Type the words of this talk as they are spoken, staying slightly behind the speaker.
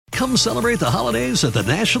Come celebrate the holidays at the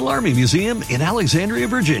National Army Museum in Alexandria,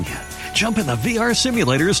 Virginia. Jump in the VR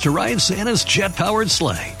simulators to ride Santa's jet-powered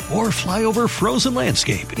sleigh or fly over frozen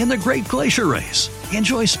landscape in the Great Glacier Race.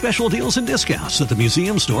 Enjoy special deals and discounts at the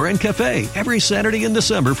museum store and cafe every Saturday in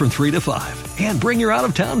December from 3 to 5. And bring your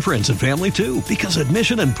out-of-town friends and family too, because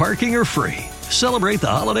admission and parking are free. Celebrate the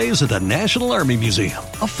holidays at the National Army Museum.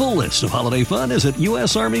 A full list of holiday fun is at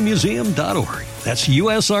usarmymuseum.org. That's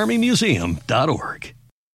usarmymuseum.org.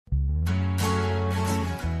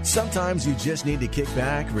 Sometimes you just need to kick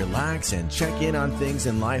back, relax, and check in on things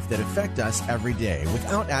in life that affect us every day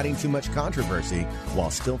without adding too much controversy while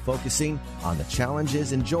still focusing on the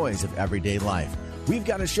challenges and joys of everyday life. We've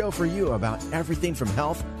got a show for you about everything from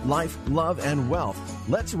health, life, love, and wealth.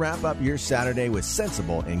 Let's wrap up your Saturday with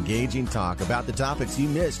sensible, engaging talk about the topics you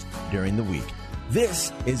missed during the week.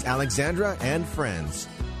 This is Alexandra and Friends.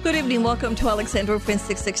 Good evening. Welcome to Alexandra Friends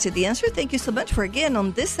 660 The Answer. Thank you so much for, again,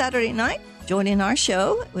 on this Saturday night, joining our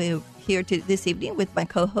show. We're here this evening with my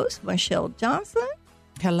co-host, Michelle Johnson.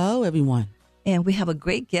 Hello, everyone. And we have a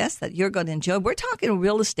great guest that you're going to enjoy. We're talking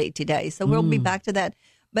real estate today, so we'll be back to that.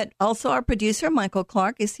 But also our producer, Michael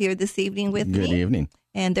Clark, is here this evening with me. Good evening.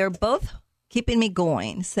 And they're both keeping me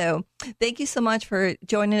going. So thank you so much for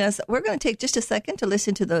joining us. We're going to take just a second to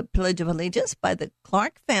listen to the Pledge of Allegiance by the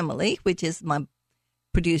Clark family, which is my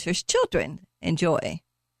producer's children. Enjoy.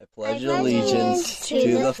 I pledge allegiance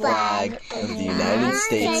to the flag of the United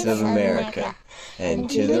States of America and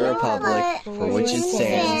to the republic for which it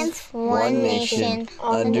stands, one nation,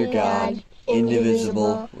 under God,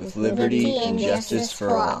 indivisible, with liberty and justice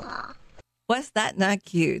for all. Was that not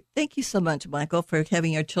cute? Thank you so much, Michael, for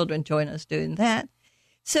having your children join us doing that.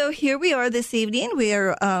 So here we are this evening. We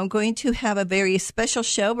are going to have a very special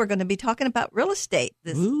show. We're going to be talking about real estate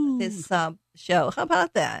this show. How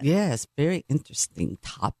about that? Yes, very interesting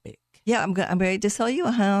topic. Yeah, I'm ready to sell you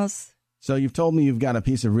a house. So you've told me you've got a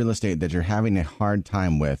piece of real estate that you're having a hard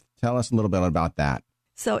time with. Tell us a little bit about that.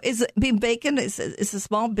 So it's been vacant. It's a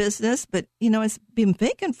small business, but, it's been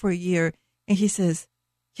vacant for a year. And he says,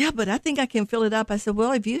 yeah, but I think I can fill it up. I said,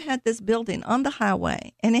 well, if you had this building on the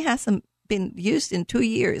highway and it hasn't been used in 2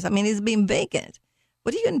 years, it's been vacant,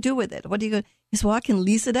 what are you going to do with it? What are you going to? He said, well, I can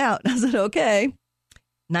lease it out. I said, okay.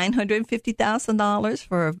 $950,000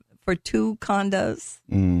 for 2 condos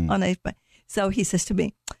on a. So he says to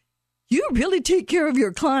me, you really take care of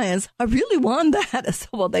your clients. I really want that. I said,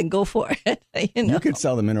 well, then go for it. You could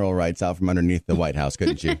sell the mineral rights out from underneath the White House,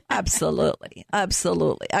 couldn't you? Absolutely.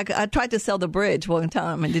 Absolutely. I tried to sell the bridge one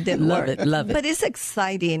time and it didn't work. Love it. But it's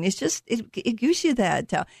exciting. It's just, it gives you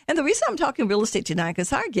that. And the reason I'm talking real estate tonight,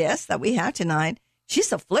 because our guest that we have tonight,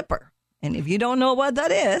 she's a flipper. And if you don't know what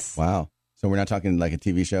that is. Wow. So we're not talking like a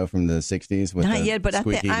TV show from the 60s with not yet, but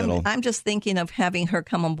little... I'm just thinking of having her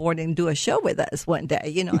come on board and do a show with us one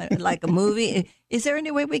day, like a movie. Is there any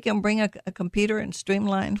way we can bring a computer and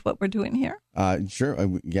streamline what we're doing here? Sure.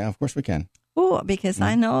 Yeah, of course we can. Oh, because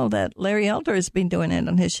I know that Larry Elder has been doing it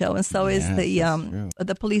on his show, and so is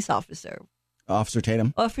the police officer. Officer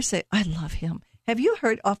Tatum? I love him. Have you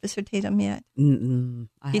heard Officer Tatum yet?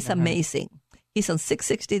 He's amazing. He's on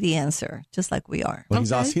 660 The Answer, just like we are. Well,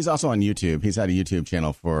 he's also on YouTube. He's had a YouTube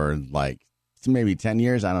channel for maybe 10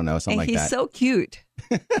 years. I don't know, something like that. And he's so cute.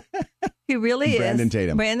 He really Brandon is.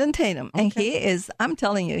 Tatum. Brandon Tatum. Okay. And he is, I'm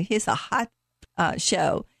telling you, he's a hot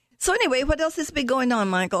show. So anyway, what else has been going on,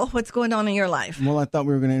 Michael? What's going on in your life? Well, I thought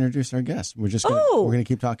we were going to introduce our guest. We're going to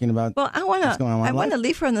keep talking about what's going on in my life. to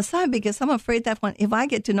leave her on the side because I'm afraid that if I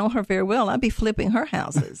get to know her very well, I'll be flipping her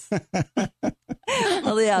houses.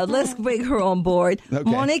 Well, yeah, let's bring her on board. Okay.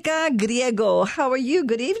 Monica Griego, how are you?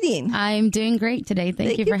 Good evening. I'm doing great today.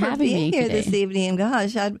 Thank you for having me here today. This evening.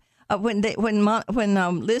 Gosh, when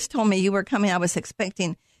Liz told me you were coming, I was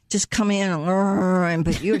expecting just come in and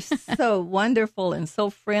but you're so wonderful and so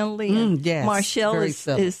friendly. And yes, Marshall is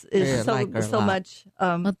so much.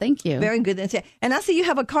 Well, thank you. Very good. And I see you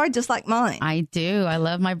have a car just like mine. I do. I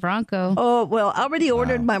love my Bronco. Oh well, I already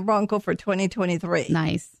ordered my Bronco for 2023.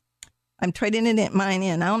 Nice. I'm trading mine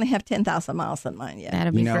in. I only have 10,000 miles on mine yet.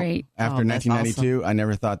 That'd be great. After 1992, awesome. I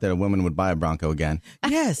never thought that a woman would buy a Bronco again.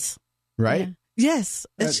 Yes. Right? Yeah. Yes,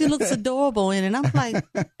 and she looks adorable in it. I'm like,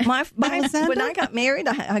 when I got married,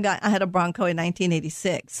 I had a Bronco in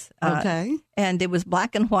 1986. Okay, and it was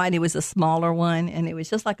black and white. It was a smaller one, and it was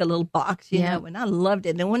just like a little box, you know. And I loved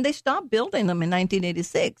it. And when they stopped building them in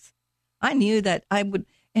 1986, I knew that I would.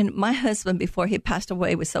 And my husband, before he passed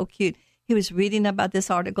away, was so cute. He was reading about this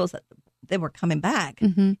articles that they were coming back,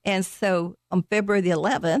 and so on February the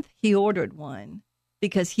 11th, he ordered one.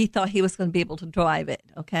 Because he thought he was going to be able to drive it,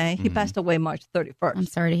 okay? He passed away March 31st. I'm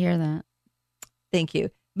sorry to hear that. Thank you.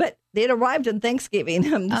 But it arrived on Thanksgiving.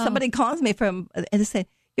 Somebody calls me and they say,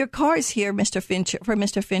 "Your car is here, Mr. Fincher, for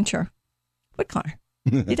Mr. Fincher." What car?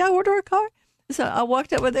 Did I order a car? So I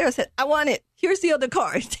walked over there. I said, "I want it. Here's the other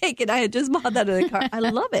car. Take it." I had just bought that other car. I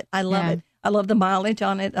love it. I love it. I love the mileage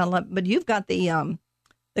on it. But you've got the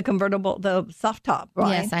convertible, the soft top,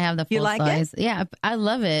 right? Yes, I have the full you like size. It? Yeah, I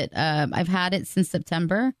love it. I've had it since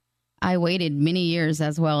September. I waited many years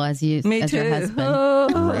as well as you, Me as too. your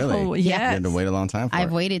husband. Really? Yes. You had to wait a long time for I've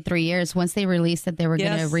it. waited 3 years. Once they released that they were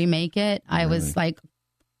going to remake it, I was like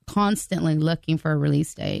constantly looking for a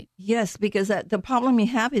release date. Yes, because the problem you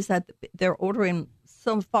have is that they're ordering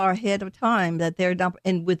so far ahead of time that they're not,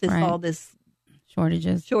 and with this, all this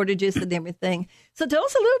shortages and everything. So tell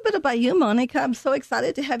us a little bit about you, Monica. I'm so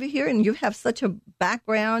excited to have you here, and you have such a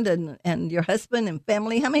background and your husband and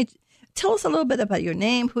family. Tell us a little bit about your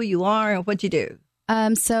name, who you are, and what you do.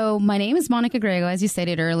 So my name is Monica Grego, as you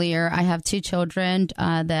stated earlier. I have 2 children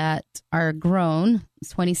that are grown,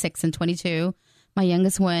 26 and 22. My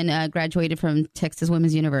youngest one graduated from Texas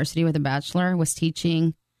Women's University with a bachelor, was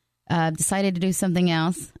teaching, decided to do something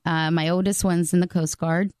else. My oldest one's in the Coast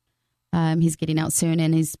Guard. He's getting out soon,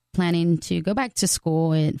 and he's planning to go back to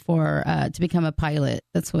school to become a pilot.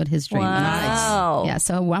 That's what his dream is. Wow. Yeah,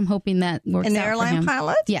 so I'm hoping that works out An for airline him.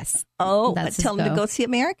 pilot? Yes. Oh, That's tell him to go see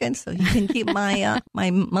American so he can keep my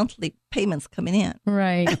my monthly payments coming in.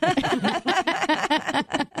 Right.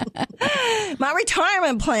 My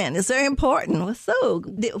retirement plan is very important. So,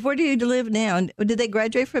 where do you live now? Did they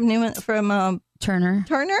graduate from Turner?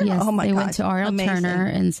 Yes, Oh my they God. went to R.L. Amazing. Turner,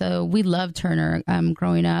 and so we loved Turner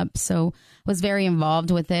growing up. So was very involved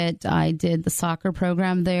with it. I did the soccer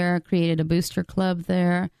program there, created a booster club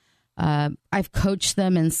there. I've coached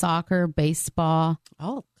them in soccer, baseball.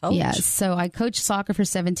 Oh, coach. Yes, so I coached soccer for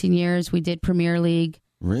 17 years. We did Premier League.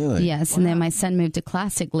 Really? Yes, and then my son moved to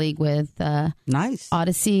Classic League with Nice.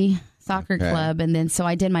 Odyssey Soccer Club, and then so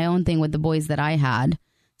I did my own thing with the boys that I had.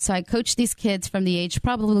 So I coached these kids from the age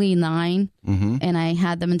probably 9, and I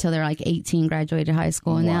had them until they're like 18, graduated high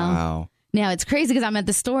school. And now it's crazy because I'm at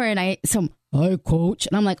the store and I coach,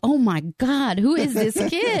 and I'm like, oh my God, who is this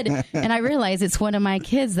kid? And I realize it's one of my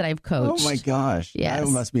kids that I've coached. Oh my gosh. Yes. That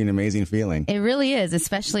must be an amazing feeling. It really is,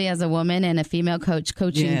 especially as a woman and a female coach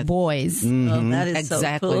coaching boys. Oh, that is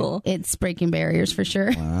so cool. It's breaking barriers for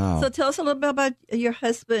sure. Wow. So tell us a little bit about your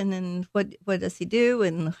husband and what does he do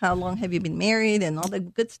and how long have you been married and all the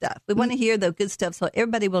good stuff. We want to hear the good stuff so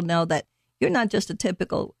everybody will know that you're not just a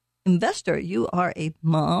typical investor. You are a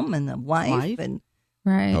mom and a wife. And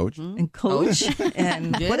right. Coach. and coach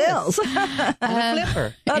and what else? And a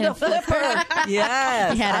flipper. Oh, the flipper.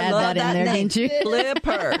 Yes. You had to I add love that in there, name. didn't you?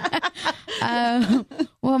 Flipper.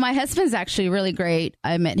 Well, my husband's actually really great.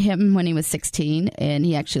 I met him when he was 16, and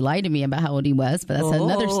he actually lied to me about how old he was, but that's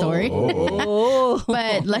another story. Oh.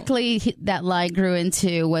 But luckily, that lie grew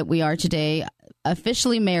into what we are today.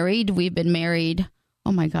 Officially married. We've been married.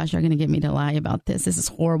 Oh my gosh, you're going to get me to lie about this. This is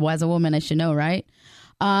horrible. As a woman, I should know, right?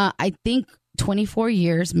 I think 24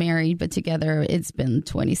 years married, but together it's been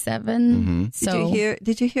 27. So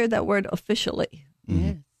Did you hear that word officially?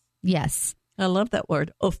 yes. I love that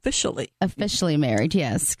word, officially. Officially married,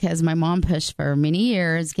 yes, because my mom pushed for many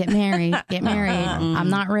years, get married, get married. I'm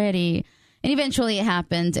not ready. And eventually it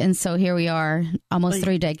happened. And so here we are, almost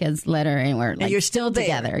 3 decades later, and we're like, and you're still there.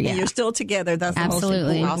 together. Yeah. And you're still together. That's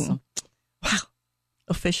Absolutely. The most important. Wow.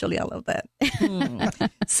 Officially, I love that.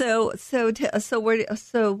 So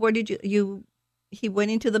where did you he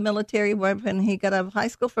went into the military when he got out of high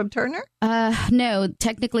school from Turner? No,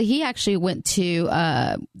 technically he actually went to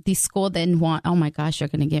the school then oh my gosh, you're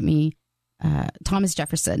going to get me, Thomas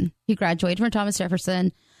Jefferson. He graduated from Thomas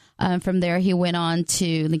Jefferson. From there, he went on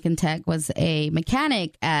to Lincoln Tech, was a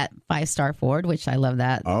mechanic at 5 Star Ford, which I love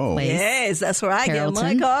that place. Yes, that's where I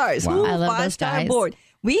Carrollton. get my cars. Wow. Ooh, I love those 5-star guys. board.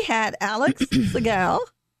 We had Alex Segal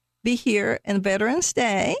be here in Veterans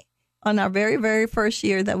Day on our very, very first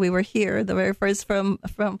year that we were here, the very first from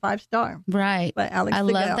 5 Star. Right. But Alex I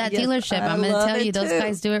Segal, love that yes, dealership. I I'm going to love tell you, it those too.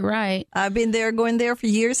 guys do it right. I've been there, going there for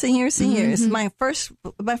years and years and years. My first,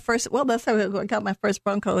 well, that's how I got my first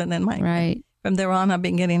Bronco, and then Right. from there on, I've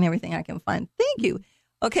been getting everything I can find. Thank you.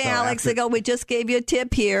 Okay, So Alex Segal, we just gave you a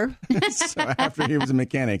tip here. So after he was a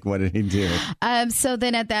mechanic, what did he do? So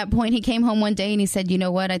then at that point, he came home one day and he said, you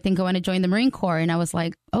know what, I think I want to join the Marine Corps. And I was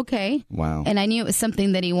like, okay. Wow. And I knew it was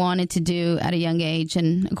something that he wanted to do at a young age.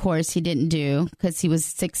 And of course, he didn't do because he was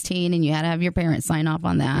 16 and you had to have your parents sign off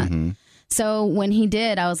on that. So when he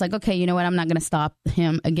did, I was like, okay, you know what, I'm not going to stop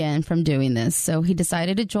him again from doing this. So he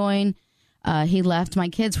decided to join. He left. My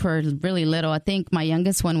kids were really little. I think my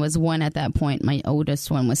youngest one was 1 at that point. My oldest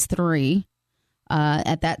one was 3.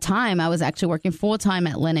 At that time, I was actually working full time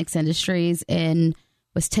at Lennox Industries and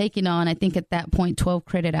was taking on, I think at that point, 12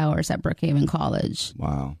 credit hours at Brookhaven College.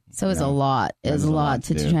 Wow. So it was a lot. It was a lot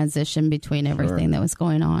to transition between everything that was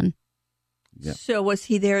going on. Yep. So was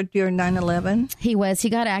he there during 9/11? He was. He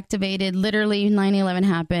got activated. Literally 9/11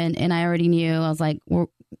 happened, and I already knew. I was like,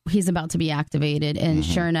 he's about to be activated. And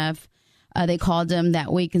sure enough, they called him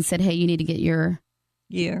that week and said, hey, you need to get your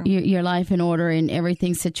life in order and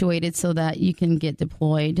everything situated so that you can get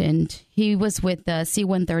deployed. And he was with the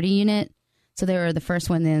C-130 unit. So they were the first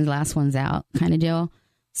one in, the last one's out kind of deal.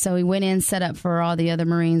 So he went in, set up for all the other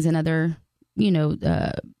Marines and other,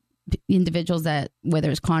 individuals that, whether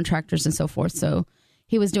it's contractors and so forth. So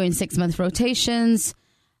he was doing 6-month rotations.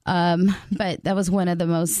 But that was one of the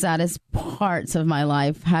most saddest parts of my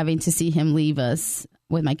life, having to see him leave us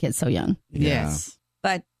with my kids so young. Yes.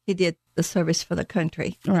 But he did the service for the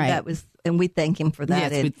country. Right. And we thank him for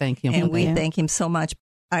that. Yes, we thank him. And we thank him so much.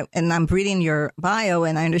 I'm reading your bio,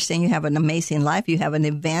 and I understand you have an amazing life. You have an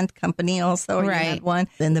event company also. Or Right. You had one.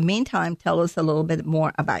 In the meantime, tell us a little bit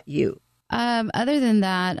more about you. Other than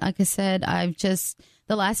that, like I said,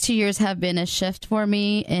 the last 2 years have been a shift for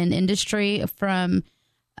me in industry from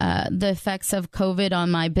the effects of COVID on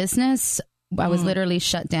my business. I was literally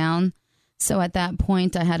shut down. So at that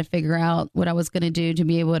point, I had to figure out what I was going to do to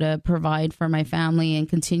be able to provide for my family and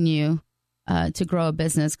continue to grow a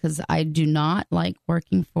business, because I do not like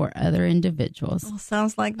working for other individuals. Well,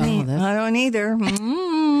 sounds like me. that's- I don't either.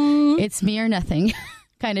 It's me or nothing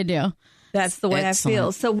kind of deal. That's the way Excellent. I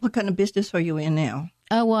feel. So what kind of business are you in now?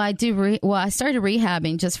 Oh, well, I do. I started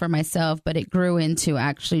rehabbing just for myself, but it grew into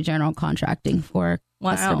actually general contracting for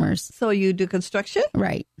customers. So you do construction?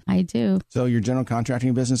 Right. I do. So your general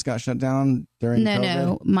contracting business got shut down during COVID?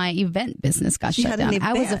 No. My event business got You shut had an down.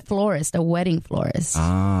 I was a event. florist, a wedding florist,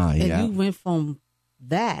 Ah, And yeah. you went from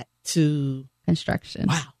that to, construction.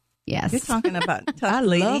 wow. Yes. You're talking about tough I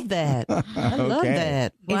lady. love that. I love Okay.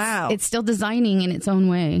 that. Wow. It's still designing in its own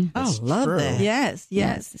way. I That's love true. that. Yes.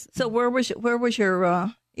 Yes. So where was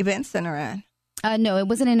your event center at? No, it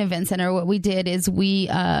wasn't an event center. What we did is we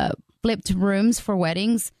flipped rooms for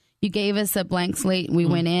weddings. You gave us a blank slate. We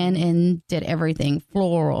went in and did everything: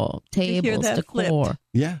 floral, you hear tables, that? decor. Flipped.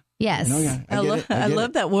 Yeah. Yes. No, yeah. I get it. I I get love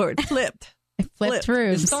it. that word, flipped. Flipped Flipped. It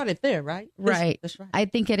rooms. started there, right? Right. That's right. I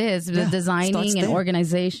think it is. The Yeah, starts designing and there.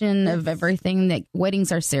 organization of everything. That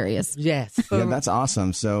weddings are serious. Yes. Yeah, that's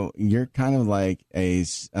awesome. So you're kind of like a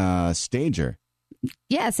stager.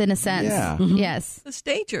 Yes, in a sense. Yeah. Yes. The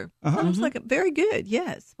stager. Uh-huh. Sounds like very good.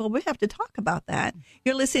 Yes. Well, we have to talk about that.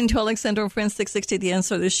 You're listening to Alexandra Friends 660 The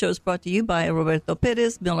Answer. This show is brought to you by Roberto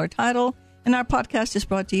Perez, Miller Title, and our podcast is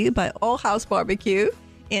brought to you by All House Barbecue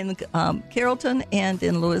in Carrollton and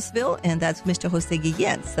in Louisville, and that's Mr. Jose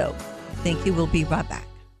Guillen. So thank you. We'll be right back.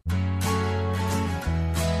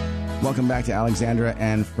 Welcome back to Alexandra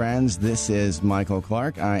and Friends. This is Michael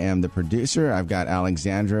Clark. I am the producer. I've got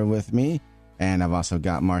Alexandra with me, and I've also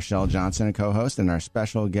got Marshall Johnson, a co-host, and our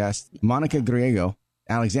special guest, Monica Griego.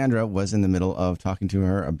 Alexandra was in the middle of talking to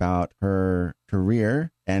her about her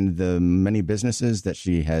career and the many businesses that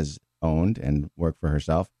she has owned and worked for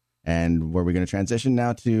herself. And were we going to transition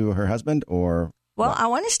now to her husband, or? Well, I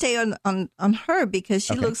want to stay on her because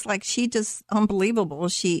she Okay. looks like she just unbelievable.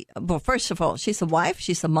 Well, first of all, she's a wife,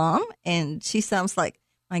 she's a mom, and she sounds like,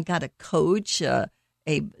 my God, a coach, a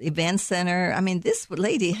event center. I mean, this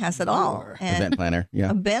lady has it all. And Event planner,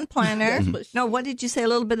 yeah. event planner. No, what did you say a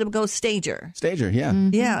little bit ago? Stager. Stager, yeah.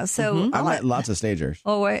 Yeah. So I've met lots of stagers.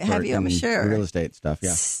 Oh, have you? I'm in sure. Real estate stuff,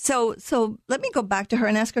 yeah. So let me go back to her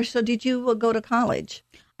and ask her. So did you go to college?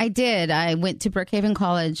 I did. I went to Brookhaven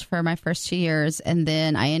College for my first 2 years, and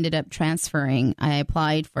then I ended up transferring. I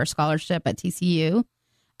applied for a scholarship at TCU.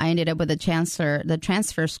 I ended up with the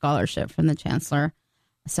transfer scholarship from the chancellor.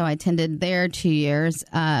 So I attended there 2 years.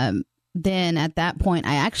 Then at that point,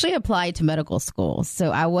 I actually applied to medical school. So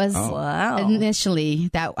I was Wow. initially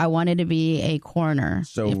that I wanted to be a coroner.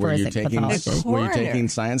 So were you forensic taking pathologist. were you Coroner. taking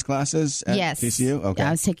science classes at Yes. TCU? Okay. I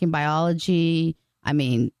was taking biology. I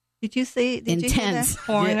mean, Did you say did Intense. You hear that?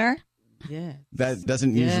 Foreigner? Yeah. That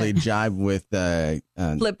doesn't Yeah. usually jive with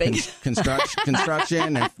Flipping.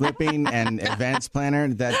 construction and flipping and events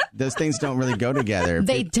planner. That those things don't really go together.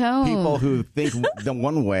 They don't. People who think the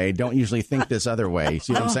one way don't usually think this other way.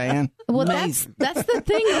 See what I'm saying? well, that's the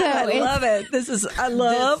thing, though. I love it. This is I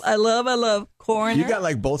love coroner. You got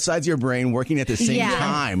like both sides of your brain working at the same Yeah.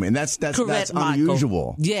 time, and that's Correct, Michael.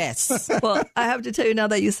 unusual. Yes. Well, I have to tell you now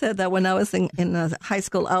that you said that when I was in high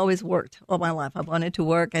school, I always worked all my life. I wanted to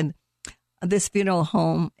work, and this funeral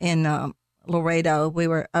home in Laredo, we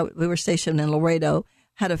were stationed in Laredo.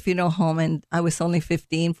 had a funeral home, and I was only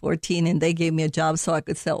 15, 14, and they gave me a job so I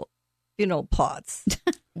could sell funeral plots.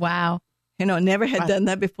 Wow. Never had done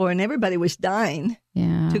that before, and everybody was dying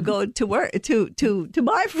to go to work to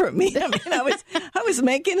buy from me. I mean, I was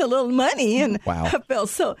making a little money, and Wow. I felt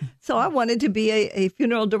so I wanted to be a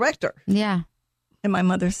funeral director. Yeah. And my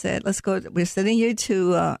mother said, "Let's go. We're sending you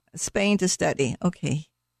to Spain to study." Okay.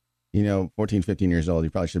 14, 15 years old, you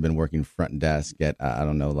probably should have been working front desk at, I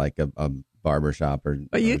don't know, like a barber shop or.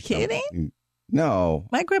 Are you or something. kidding? No.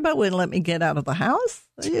 My grandma wouldn't let me get out of the house.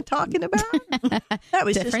 What are you talking about? That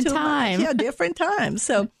was Different just too time. much. Yeah, different time.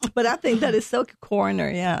 So, but I think that is so corner.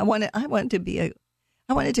 Yeah, I wanted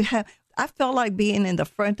to have. I felt like being in the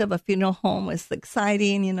front of a funeral home was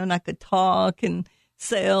exciting. And I could talk and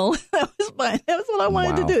sell. That was fun. That was what I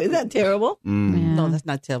wanted Wow. to do. Is that terrible? Mm. No, that's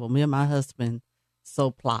not terrible. Me and my husband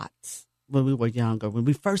sold plots when we were younger. When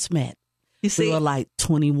we first met, You see, we were like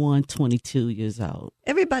 21, 22 years old.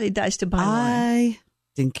 everybody dies to buy one. I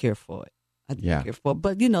didn't care for it. I didn't care for it.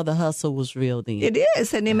 But, the hustle was real then. It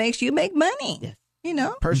is, and it makes you make money.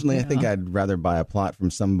 Yes. Personally, I think I'd rather buy a plot from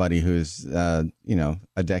somebody who's, a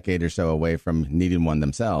decade or so away from needing one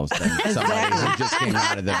themselves than somebody who just came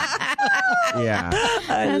out of the. Yeah.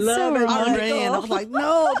 I That's love so it. I ran. I was like,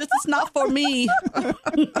 no, this is not for me.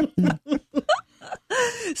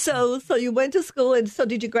 So you went to school, and so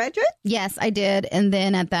did you graduate? Yes, I did. And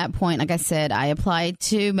then at that point, like I said, I applied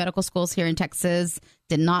to medical schools here in Texas,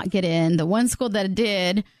 did not get in. The one school that I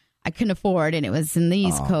did, I couldn't afford, and it was in the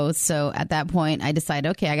East Coast. So at that point, I decided,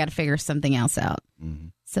 okay, I got to figure something else out. Mm-hmm.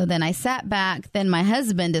 So then I sat back. Then my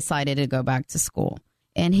husband decided to go back to school,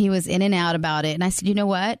 and he was in and out about it. And I said, you know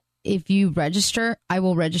what? If you register, I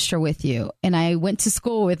will register with you. And I went to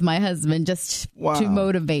school with my husband just to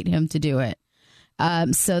motivate him to do it.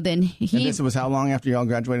 So then And this was how long after y'all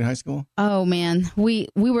graduated high school? Oh man, we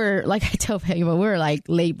were, like I tell people, we were like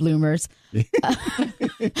late bloomers.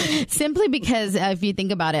 Simply because if you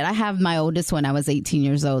think about it, I have my oldest when I was 18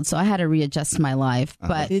 years old, so I had to readjust my life. I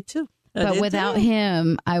But did too. but without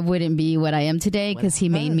him, I wouldn't be what I am today because he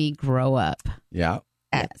made me grow up. Yeah.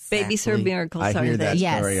 Yes. Babies are miracles, I aren't hear they? that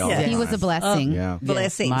Yes, story all the he time. was a blessing. Yeah.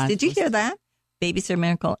 Blessings. mine Did you was- hear that? Babies are a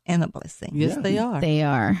miracle and a blessing. Yes, they are. They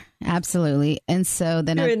are, absolutely. And so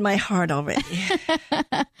then You're in my heart already.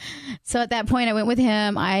 So at that point, I went with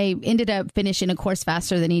him. I ended up finishing a course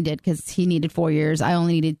faster than he did because he needed 4 years. I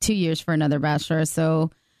only needed 2 years for another bachelor. So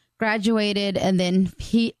graduated. And then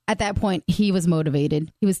at that point, he was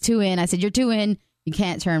motivated. He was 2 in. I said, you're 2 in. You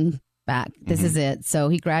can't turn back. This is it. So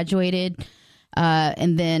he graduated.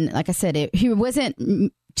 And then, like I said, he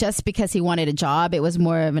wasn't just because he wanted a job. It was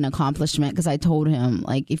more of an accomplishment because I told him,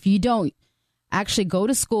 like, if you don't actually go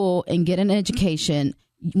to school and get an education,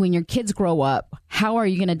 when your kids grow up, how are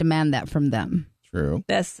you going to demand that from them? True.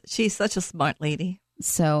 She's such a smart lady.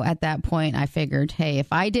 So at that point, I figured, hey,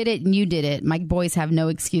 if I did it and you did it, my boys have no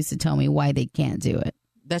excuse to tell me why they can't do it.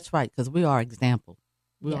 That's right, because we are example.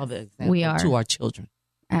 We are the example We are. to our children.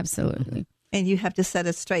 Absolutely. And you have to set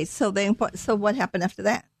it straight. So what happened after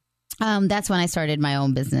that? That's when I started my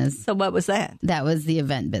own business. So what was that? That was the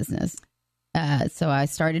event business. So I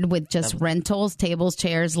started with just rentals, tables,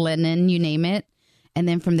 chairs, linen, you name it. And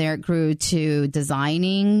then from there, it grew to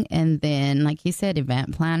designing. And then, like he said,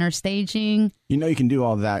 event planner, staging. You know, you can do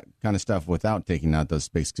all that kind of stuff without taking out those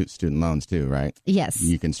big student loans too, right? Yes.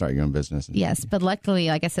 You can start your own business. Yes. But luckily,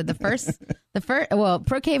 like I said,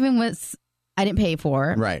 Brookhaven was, I didn't pay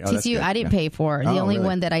for. Right. Oh, that's TCU, good. I didn't Yeah. pay for. Oh, The only really?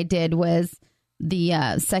 one that I did was the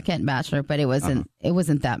second bachelor, but it wasn't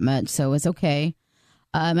that much. So it was okay.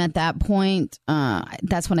 At that point,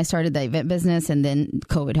 that's when I started the event business, and then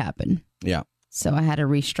COVID happened. Yeah. So I had to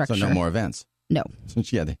restructure. So no more events. No. Since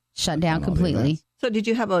they Shut down all the completely. events. So did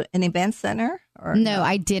you have an event center? Or No,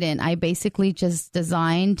 I didn't. I basically just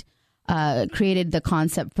designed, created the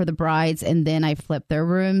concept for the brides, and then I flipped their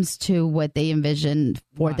rooms to what they envisioned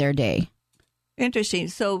for their day. Interesting.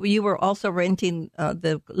 So you were also renting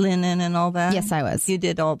the linen and all that? Yes, I was. You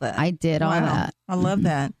did all that. I did all Wow. that. I love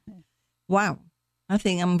that. Wow. I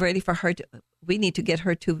think I'm ready for her to. We need to get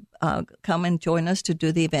her to come and join us to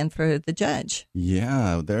do the event for the judge.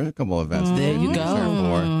 Yeah, there are a couple of events. There you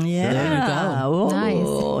go. Yeah. There you go. Oh,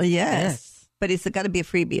 Nice. yes. But it's got to be a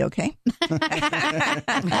freebie, okay?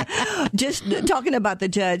 Just talking about the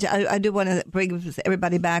judge, I do want to bring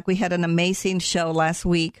everybody back. We had an amazing show last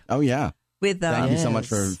week Oh yeah. with. Thank you so much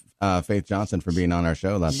for Faith Johnson for being on our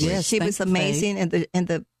show last week. Yes. She Thank was you, amazing, and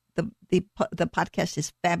the podcast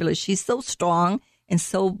is fabulous. She's so strong and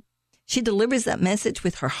so she delivers that message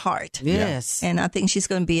with her heart. Yes. And I think she's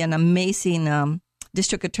going to be an amazing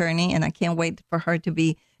district attorney, and I can't wait for her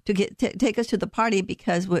to take us to the party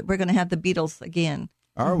because we're going to have the Beatles again.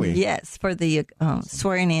 Are we? Yes, for the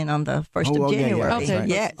swearing in on the 1st of okay, January. yeah, that's right.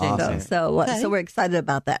 Yes. Awesome. So we're excited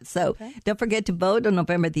about that. So don't forget to vote on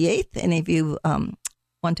November the 8th. And if you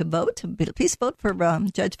want to vote, please vote for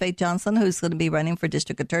Judge Faith Johnson, who's going to be running for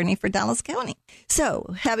district attorney for Dallas County.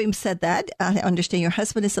 So having said that, I understand your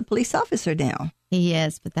husband is a police officer now.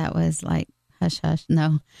 Yes, but that was like, hush, hush.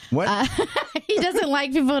 No. What? He doesn't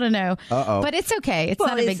like people to know. Uh-oh. But it's okay. It's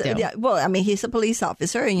not a big deal. Yeah, well, I mean, he's a police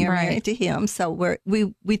officer and you're married to him. So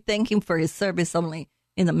we thank him for his service only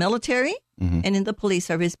in the military and in the police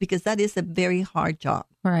service, because that is a very hard job.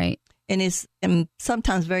 Right. And is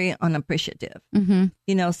sometimes very unappreciative,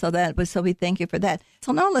 so we thank you for that.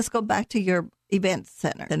 So now let's go back to your event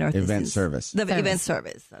center. Event service. Event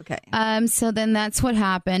service. Okay. So then that's what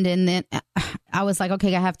happened. And then I was like,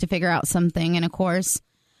 okay, I have to figure out something. And of course,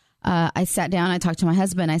 I sat down, I talked to my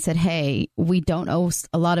husband. I said, hey, we don't owe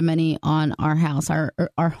a lot of money on our house,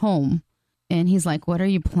 our home. And he's like, what are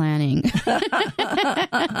you planning?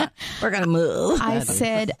 We're going to move. I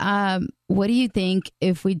said, what do you think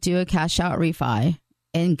if we do a cash out refi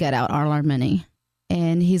and get out all our money?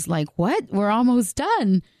 And he's like, what? We're almost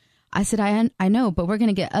done. I said, I know, but we're going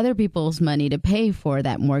to get other people's money to pay for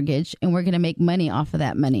that mortgage, and we're going to make money off of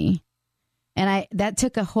that money. And that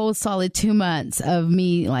took a whole solid 2 months of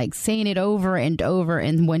me like saying it over and over.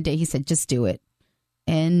 And one day he said, just do it.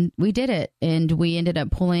 And we did it. And we ended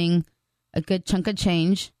up pulling a good chunk of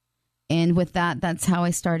change. And with that's how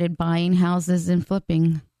I started buying houses and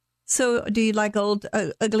flipping. So do you like old,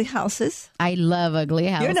 ugly houses? I love ugly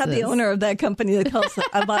houses. You're not the owner of that company that calls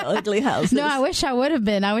about ugly houses. No, I wish I would have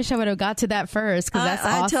been. I wish I would have got to that first, because that's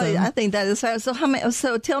awesome. I tell you, I think that is fair.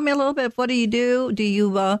 So tell me a little bit, what do you do? Do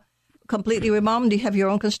you completely remodel? Do you have your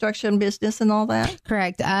own construction business and all that?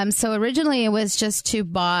 Correct. So originally it was just to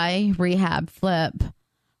buy, rehab, flip.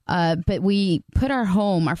 But we put our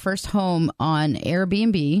first home on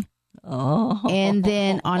Airbnb. Oh. And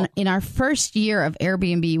then in our first year of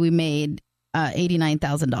Airbnb, we made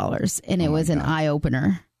 $89,000, and it was an eye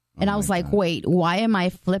opener. And I was like, wait, why am I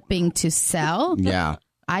flipping to sell? Yeah.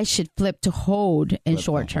 I should flip to hold in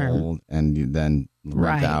short term. And you then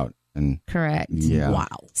rent out. And correct. Yeah. Wow.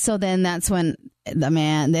 So then that's when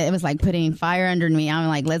it was like putting fire under me. I'm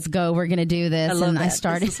like, let's go. We're going to do this. I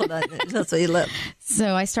started. That's what you love.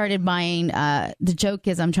 So I started buying. The joke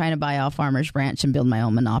is I'm trying to buy off Farmers Branch and build my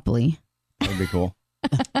own monopoly. That'd be cool.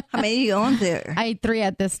 How many do you own there? I had 3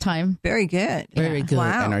 at this time. Very good. Very good.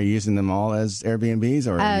 Wow. And are you using them all as Airbnbs?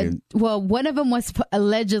 Or well, one of them was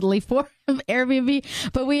allegedly for Airbnb,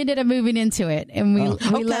 but we ended up moving into it. And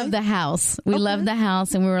we love the house. We love the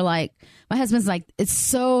house. And we were like, my husband's like,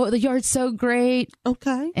 the yard's so great.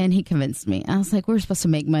 Okay. And he convinced me. I was like, we're supposed to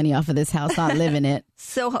make money off of this house, not live in it.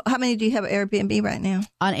 So how many do you have Airbnb right now?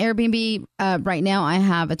 On Airbnb, right now, I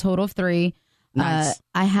have a total of 3. Nice.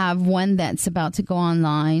 I have one that's about to go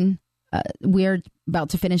online. We're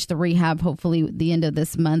about to finish the rehab, hopefully the end of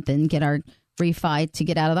this month, and get our refi to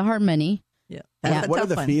get out of the hard money. Yeah. What are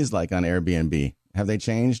the fees like on Airbnb? Have they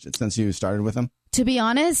changed since you started with them? To be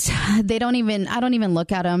honest, I don't even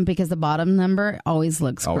look at them, because the bottom number always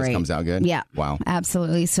looks great. Always comes out good? Yeah. Wow.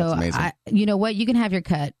 Absolutely. So you know what? You can have your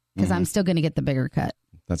cut, because I'm still going to get the bigger cut.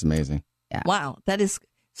 That's amazing. Yeah. Wow. That is.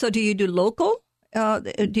 So do you do local?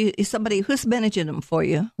 Is somebody who's managing them for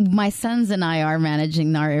you? My sons and I are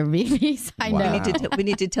managing our Airbnbs. I know. We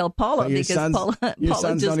need to tell Paula, because your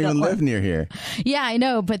sons don't even live near here. Yeah, I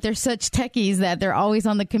know, but they're such techies that they're always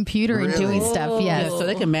on the computer and doing stuff. Yeah, so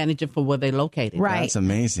they can manage it for where they're located. Right. That's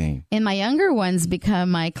amazing. And my younger ones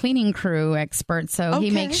become my cleaning crew expert, so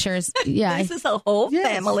he makes sure. Yeah, this is a whole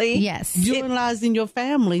family. Yes, utilizing your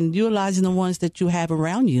family, utilizing the ones that you have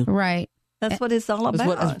around you. Right. That's what it's all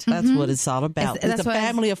about. That's what it's all about. It's a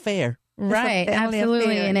family affair. Right,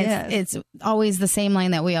 absolutely. And it's always the same line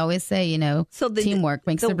that we always say, so teamwork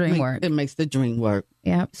makes the dream work. It makes the dream work.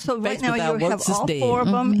 Yeah. So right now you have all 4 of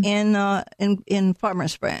them in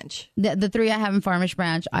Farmers Branch. The 3 I have in Farmers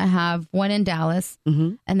Branch. I have 1 in Dallas,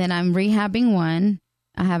 and then I'm rehabbing 1.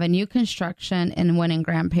 I have a new construction and 1 in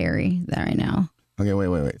Grand Prairie right now. Okay,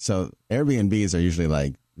 wait. So Airbnbs are usually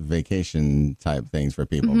like vacation type things for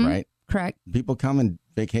people, right? Correct. People come and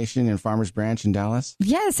vacation in Farmers Branch in Dallas?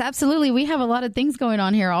 Yes, absolutely. We have a lot of things going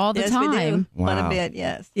on here all the time. We do. Wow. Quite a bit,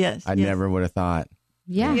 yes. I never would have thought.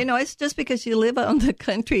 Yeah. It's just because you live out in the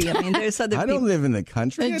country. I mean, there's other people. I don't live in the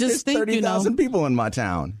country. There's 30,000 people in my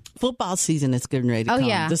town. Football season is getting ready to come.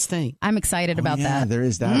 Yeah. Just think. I'm excited about that. There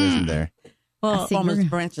is that, isn't there? Well, Farmers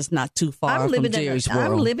Branch is not too far from Jerry's World.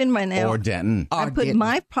 I'm living right now. Or Denton. I put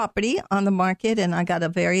my property on the market, and I got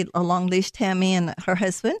a long leash Tammy and her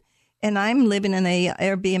husband. and I'm living in a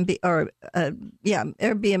Airbnb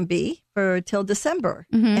Airbnb for till December.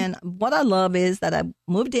 And what I love is that I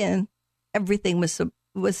moved in, everything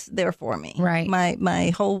was there for me. Right. My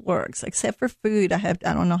whole works except for food. I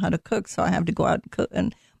don't know how to cook, so I have to go out and cook.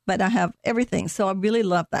 But I have everything, so I really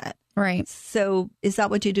love that. Right. So is that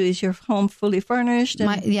what you do? Is your home fully furnished?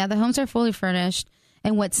 The homes are fully furnished.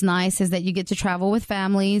 And what's nice is that you get to travel with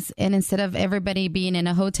families, and instead of everybody being in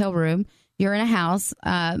a hotel room, you're in a house,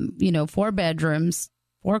 4 bedrooms,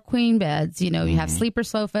 4 queen beds, you have sleeper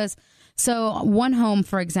sofas. So one home,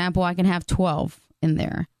 for example, I can have 12 in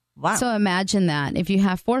there. Wow. So imagine that. If you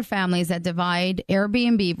have 4 families that divide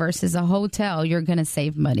Airbnb versus a hotel, you're going to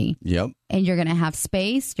save money. Yep. And you're going to have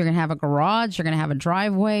space. You're going to have a garage. You're going to have a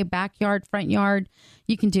driveway, backyard, front yard.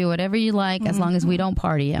 You can do whatever you like as long as we don't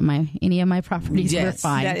party at any of my properties. Yes. We're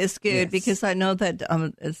fine. That is good because I know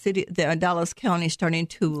that Dallas County is starting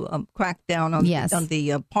to crack down on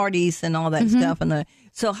the parties and all that stuff. And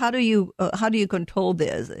so how do you control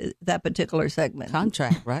that particular segment?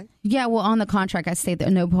 Contract, right? Yeah, well, on the contract, I state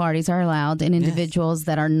that no parties are allowed, and individuals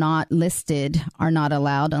that are not listed are not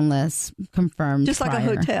allowed unless confirmed. Just like a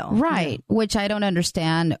hotel, right? Yeah. Which I don't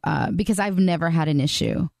understand because I've never had an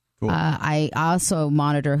issue. Cool. I also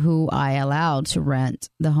monitor who I allow to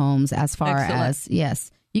rent the homes as far as,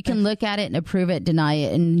 yes, you can look at it and approve it, deny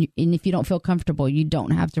it. And if you don't feel comfortable, you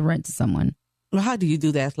don't have to rent to someone. Well, how do you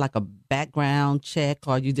do that? It's like a background check,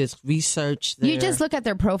 or you just research You just look at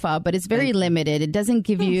their profile, but it's very limited. It doesn't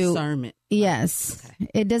give you discernment. Yes.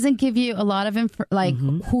 Okay. It doesn't give you a lot of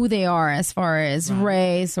who they are as far as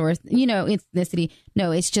race or, ethnicity.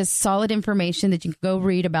 No, it's just solid information that you can go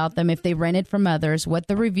read about them if they rented from others, what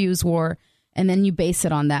the reviews were, and then you base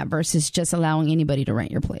it on that versus just allowing anybody to rent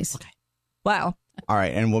your place. Okay. Wow. All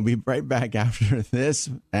right, and we'll be right back after this.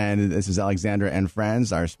 And this is Alexandra and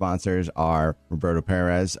Friends. Our sponsors are Roberto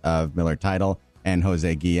Perez of Miller Title and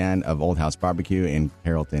Jose Guillen of Old House Barbecue in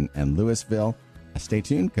Carrollton and Louisville. Stay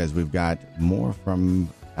tuned because we've got more from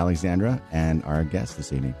Alexandra and our guest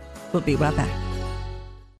this evening. We'll be right back.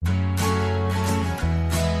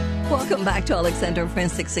 Welcome back to Alexandra and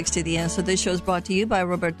Friends 660 The Answer. This show is brought to you by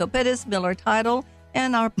Roberto Perez, Miller Title,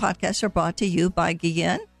 and our podcasts are brought to you by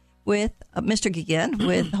Guillen. With Mr. Guillen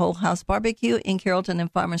with Whole House Barbecue in Carrollton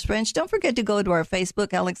and Farmers Branch. Don't forget to go to our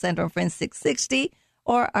Facebook, Alexandra and Friends 660,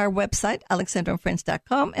 or our website,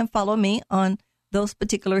 alexandraandfriends.com, and follow me on those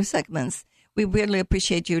particular segments. We really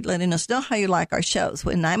appreciate you letting us know how you like our shows,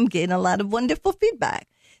 and I'm getting a lot of wonderful feedback.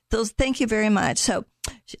 So thank you very much. So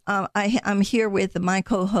I'm here with my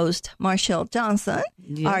co-host, Marshall Johnson,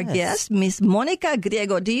 our guest, Miss Monica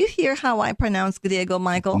Griego. Do you hear how I pronounce Griego,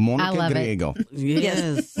 Michael? Monica Griego.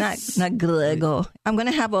 Yes. Not Griego. I'm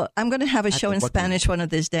gonna have a show in Spanish one of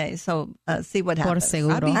these days. So see what happens. Por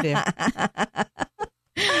seguro. I'll be there.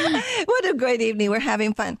 What a great evening. We're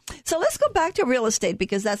having fun. So let's go back to real estate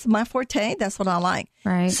because that's my forte. That's what I like.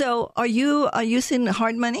 Right. So are you using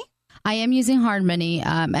hard money? I am using hard money.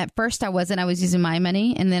 At first I wasn't. I was using my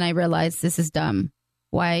money, and then I realized this is dumb.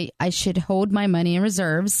 Why I should hold my money in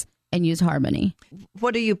reserves and use hard money.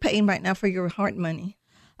 What are you paying right now for your hard money?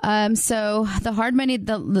 So the hard money,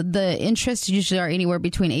 the interest usually are anywhere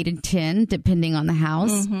between 8 and 10, depending on the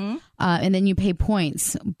house. And then you pay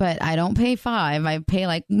points, but I don't pay 5. I pay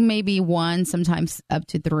like maybe 1, sometimes up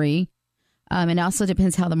to 3. And it also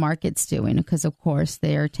depends how the market's doing because, of course,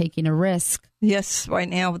 they're taking a risk. Yes, right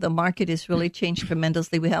now the market has really changed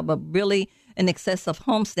tremendously. We have an excess of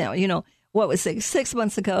homes now. You know, what was it, 6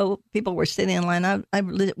 months ago, people were sitting in line. I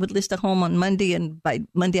would list a home on Monday, and by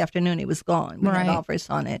Monday afternoon, it was gone. We had offers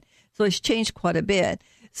on it. So it's changed quite a bit.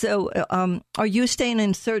 So are you staying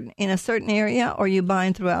in a certain area, or are you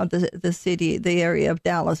buying throughout the city, the area of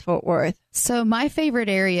Dallas, Fort Worth? So my favorite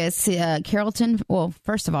area is Carrollton. Well,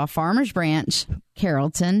 first of all, Farmers Branch,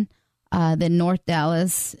 Carrollton, then North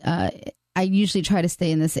Dallas. I usually try to stay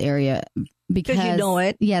in this area because you know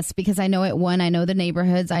it. Yes, because I know it. One, I know the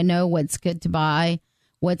neighborhoods. I know what's good to buy,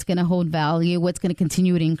 what's going to hold value, what's going to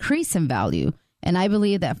continue to increase in value. And I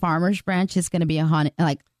believe that Farmers Branch is going to be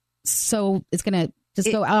it's going to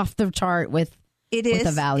just go off the chart with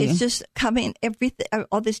the value. It's just coming, everything,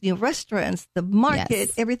 all these new restaurants, the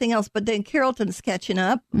market, everything else. But then Carrollton's catching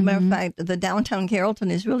up. Matter of fact, the downtown Carrollton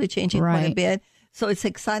is really changing quite a bit. So it's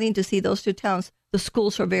exciting to see those two towns. The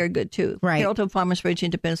schools are very good too. Right. Carrollton Farmers Branch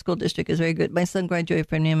Independent School District is very good. My son graduated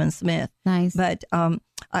from Newman Smith. Nice. But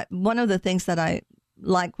one of the things that I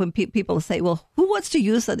like when people say, well, who wants to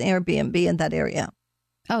use an Airbnb in that area?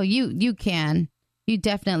 Oh, you can. You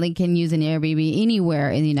definitely can use an Airbnb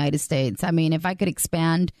anywhere in the United States. I mean, if I could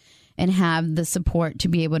expand and have the support to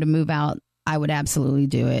be able to move out I would absolutely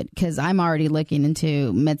do it because I'm already looking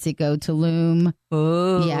into Mexico, Tulum.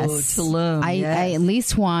 Oh, yes, Tulum. I at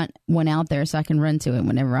least want one out there so I can run to it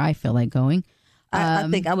whenever I feel like going. I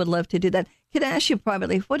think I would love to do that. Can I ask you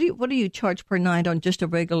privately, what do you charge per night on just a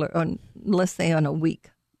regular, let's say on a week?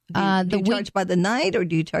 Do you charge by the night or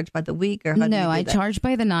do you charge by the week? Or how do you do I that? charge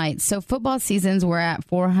by the night. So football seasons, we're at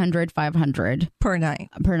 $400, $500 per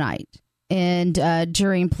night. And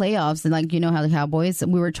during playoffs, and like, you know how the Cowboys,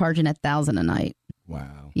 we were charging $1,000 a night.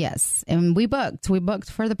 Wow. Yes. And we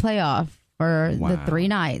booked for the playoff for the 3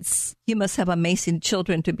 nights. You must have amazing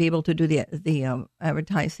children to be able to do the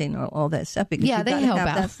advertising or all that stuff. Because yeah, they help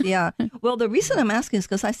out. Yeah. Well, the reason I'm asking is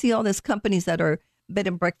because I see all these companies that are bed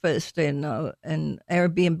and breakfast and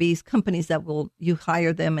Airbnb's companies that you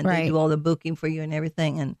hire them and they do all the booking for you and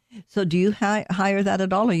everything. And so do you hire that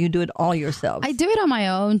at all or you do it all yourself? I do it on my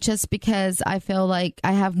own just because I feel like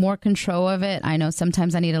I have more control of it. I know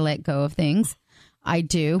sometimes I need to let go of things. I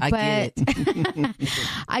do, but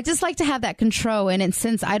I just like to have that control. And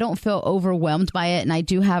since I don't feel overwhelmed by it and I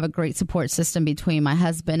do have a great support system between my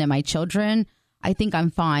husband and my children, I think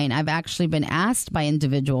I'm fine. I've actually been asked by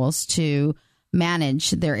individuals to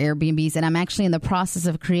manage their Airbnbs. And I'm actually in the process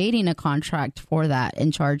of creating a contract for that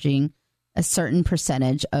and charging a certain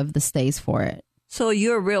percentage of the stays for it. So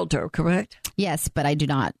you're a realtor, correct? Yes, but I do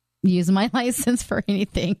not use my license for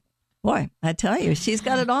anything. Boy, I tell you, she's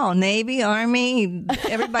got it all. Navy, Army,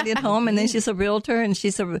 everybody at home. And then she's a realtor and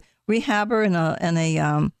she's a rehabber and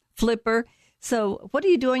a flipper. So what do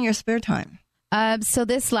you do in your spare time? So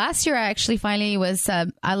this last year, I actually finally was,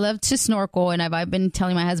 I love to snorkel and I've been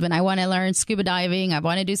telling my husband, I want to learn scuba diving. I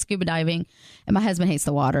want to do scuba diving. And my husband hates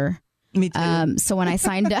the water. Me too. So when I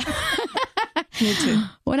signed up, Me too.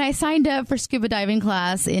 When I signed up for scuba diving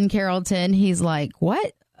class in Carrollton, he's like,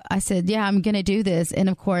 what? I said, yeah, I'm going to do this. And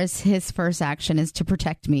of course, his first action is to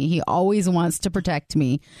protect me. He always wants to protect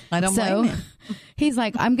me. I don't blame him. He's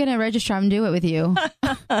like, I'm going to register and do it with you.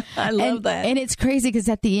 I love that. And it's crazy because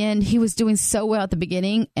at the end, he was doing so well at the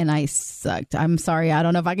beginning and I sucked. I'm sorry. I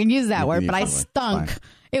don't know if I can use that word, but I stunk.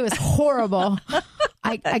 It was horrible.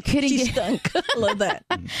 I couldn't stunk. I love that.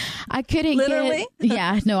 I couldn't literally.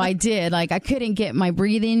 I did. Like I couldn't get my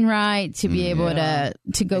breathing right to be able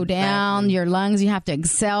to go down your lungs. You have to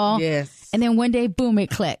exhale. Yes. And then one day, boom, it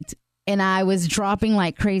clicked. And I was dropping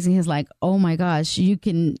like crazy. He's like, oh my gosh, you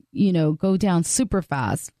can, go down super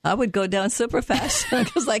fast. I would go down super fast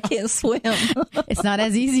because I can't swim. It's not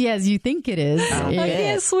as easy as you think it is. I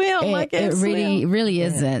can't swim. It really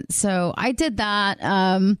isn't. So I did that.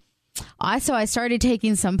 I started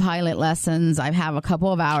taking some pilot lessons. I have a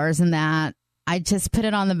couple of hours in that. I just put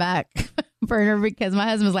it on the back burner because my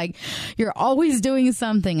husband was like, you're always doing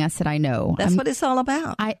something. I said, I know. That's what it's all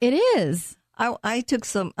about. It is. I took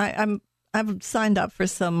some. I've signed up for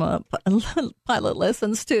some pilot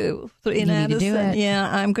lessons too in Addison. Yeah,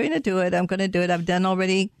 I'm going to do it. I've done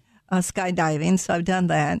already skydiving, so I've done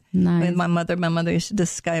that with my mother. My mother used to do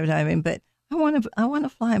skydiving, but I want to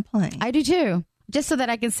fly a plane. I do too. Just so that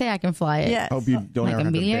I can say I can fly it. Yes. Hope you don't ever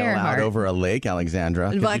have to bail out over a lake, Alexandra.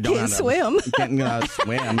 I can't swim. You can't know how to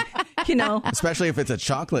swim. Especially if it's a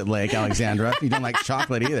chocolate lake, Alexandra. You don't like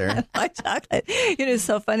chocolate either. I like chocolate. It's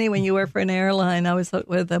so funny when you work for an airline. I was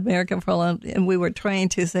with American for a long time, and we were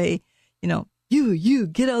trained to say, you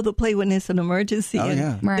get out of the plane when it's an emergency. Oh,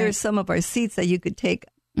 yeah. Right. There's some of our seats that you could take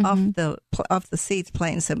off the seats,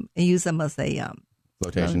 planes, and use them as a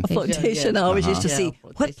flotation. I always used to see,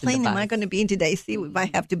 what plane am I going to be in today? See if I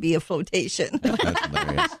have to be a flotation. That's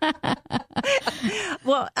hilarious.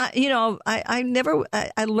 Well,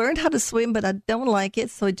 I learned how to swim, but I don't like it.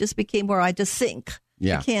 So it just became where I just sink.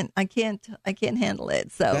 Yeah. I can't handle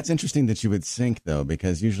it. So that's interesting that you would sink though,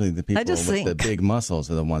 because usually the people with the big muscles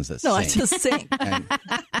are the ones that sink. No, I just sink.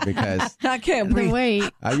 Because I can't breathe.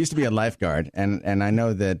 Wait. I used to be a lifeguard, and I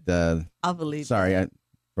know that. I believe. Sorry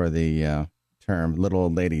for the term. Little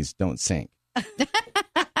old ladies don't sink.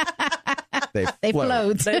 They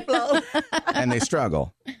float. They float. And they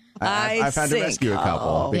struggle. I've had to rescue a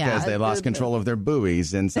couple because they lost control of their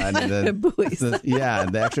buoys inside of the buoys.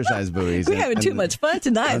 The exercise buoys. We're having too much fun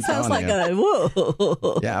tonight. It sounds like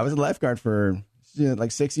whoa. Yeah, I was a lifeguard for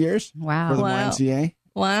like 6 years. Wow. For the YMCA.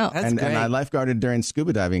 Wow. And I lifeguarded during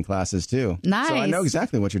scuba diving classes too. Nice. So I know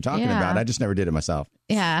exactly what you're talking about. I just never did it myself.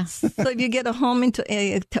 Yeah. So if you get a home into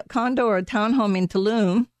a condo or a townhome in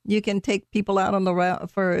Tulum, you can take people out on the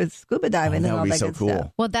route for scuba diving and all that good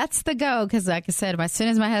stuff. Well, that's the go because, like I said, as soon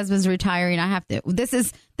as my husband's retiring, I have to. This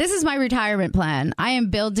is my retirement plan. I am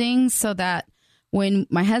building so that when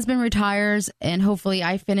my husband retires and hopefully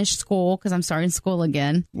I finish school because I'm starting school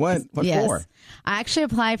again. What Yes. for? I actually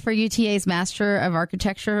applied for UTA's Master of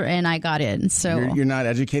Architecture and I got in. So You're not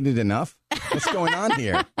educated enough? What's going on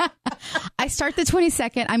here? I start the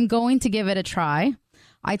 22nd. I'm going to give it a try.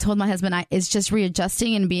 I told my husband it's just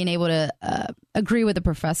readjusting and being able to agree with the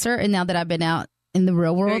professor. And now that I've been out in the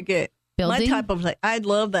real world Very good. building. My type of like, I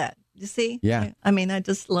love that. You see? Yeah. I mean, I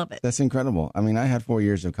just love it. That's incredible. I mean, I had 4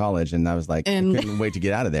 years of college, and I was like, And- I couldn't wait to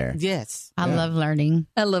get out of there. Yes. I love learning.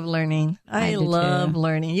 I love learning. I do love too.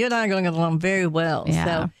 learning. You and I are going to get along very well.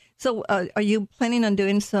 Yeah. So are you planning on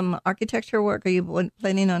doing some architecture work? Are you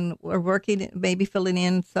planning on working, maybe filling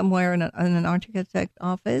in somewhere in an architect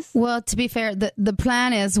office? Well, to be fair, the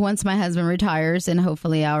plan is once my husband retires, and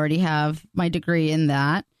hopefully I already have my degree in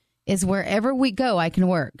that, is wherever we go, I can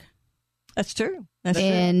work. That's true. That's true.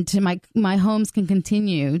 And my homes can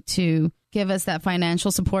continue to give us that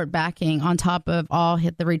financial support backing on top of all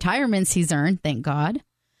the retirements he's earned. Thank God.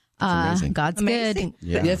 amazing. God's Amazing. good.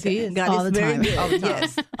 Yeah. Yes, he is. God All is the very time. good. All the time.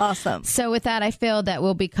 Yes. Awesome. So with that, I feel that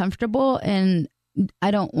we'll be comfortable and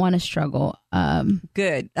I don't want to struggle.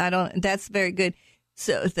 Good. That's very good.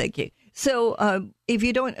 So thank you. So if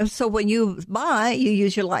you don't, so when you buy, you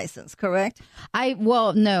use your license, correct? I've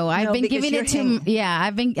been because giving you're it to, hanging.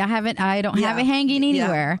 I don't have it hanging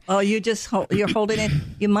anywhere. Oh, you're holding it.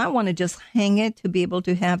 You might want to just hang it to be able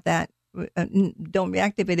to have that. Don't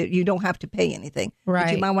reactivate it. You don't have to pay anything. But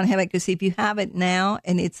Right. you might want to have it because if you have it now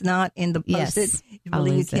and it's not in the Yes, posted, I'll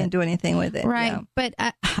really you lose can't it. do anything with it. Right. Yeah. But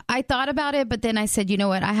I thought about it, but then I said, you know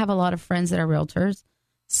what? I have a lot of friends that are realtors.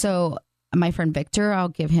 So my friend Victor, I'll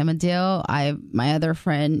give him a deal. My other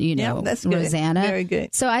friend, Yeah, that's good. Rosanna. Very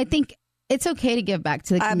good. So I think it's okay to give back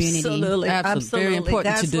to the community. Absolutely. Absolutely. Very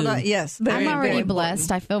important to That's do. what yes. Very, I'm already very blessed.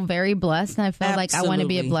 important. I feel very blessed, and I feel like I want to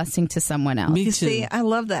be a Absolutely. blessing to someone else. Me You too. see, I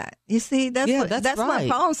love that. You see, that's Yeah, that's my right.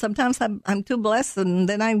 problem. Sometimes I'm too blessed, and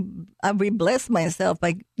then I re-bless myself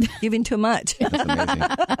by giving too much. That's amazing.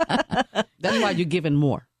 That's why you're giving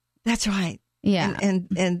more. That's right. Yeah.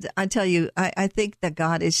 And I tell you, I think that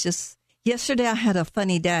God is just. Yesterday I had a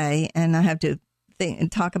funny day, and I have to think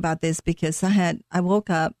and talk about this because I woke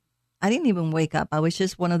up. I didn't even wake up. I was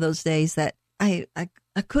just one of those days that I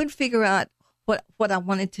couldn't figure out what I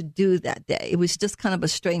wanted to do that day. It was just kind of a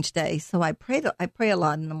strange day. So I pray a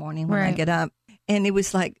lot in the morning when I Right. get up, and it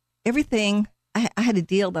was like everything. I had a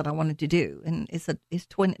deal that I wanted to do, and it's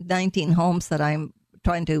 19 homes that I'm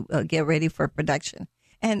trying to get ready for production,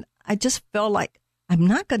 and I just felt like I'm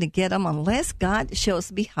not going to get them unless God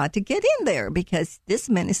shows me how to get in there because this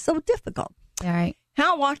man is so difficult. All right.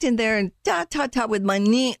 How I walked in there and ta with my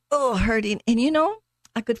knee hurting, and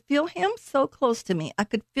I could feel him so close to me. I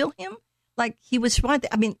could feel him like he was right there.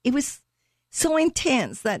 I mean, it was so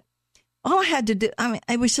intense that all I had to do. I mean,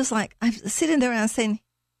 I was just like I'm sitting there and I'm saying,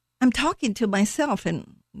 I'm talking to myself,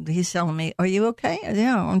 and he's telling me, "Are you okay?"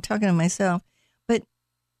 Yeah, I'm talking to myself, but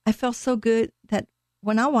I felt so good that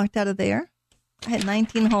when I walked out of there, I had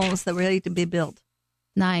 19 homes that were ready to be built.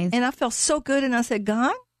 Nice. And I felt so good. And I said,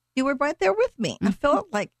 God, you were right there with me. I felt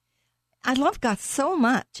like I love God so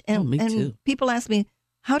much. And, me and too. people ask me,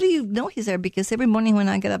 how do you know he's there? Because every morning when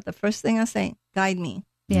I get up, the first thing I say, guide me.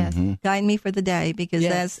 Yes. Guide me for the day. Because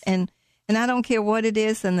Yes. and I don't care what it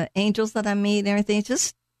is and the angels that I meet and everything. It's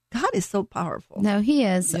just, God is so powerful. No, he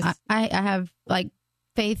is. Yes. I have like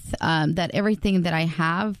faith that everything that I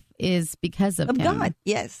have is because of him. God.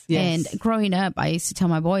 Yes. Yes. And growing up, I used to tell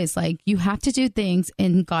my boys, like, you have to do things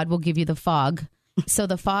and God will give you the fog. So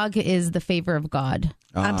the fog is the favor of God.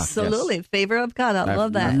 Ah, Absolutely. yes. Favor of God. I I've-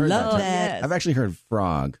 love that. I've heard Love that. that. I've actually heard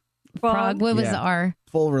frog. Frog, what was Yeah. the R?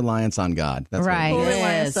 Full reliance on God. That's Right. What Full it is.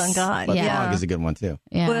 reliance Yes. on God. But yeah. frog is a good one too.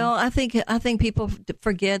 Yeah. Well, I think people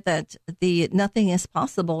forget that nothing is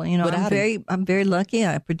possible. I'm Without I'm very lucky.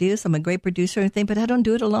 I produce. I'm a great producer and everything, but I don't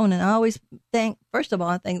do it alone. And I always first of all,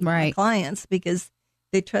 I thank my Right. clients because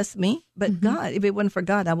they trust me. But God, if it wasn't for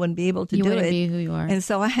God, I wouldn't be able to you do wouldn't it. be who you are. And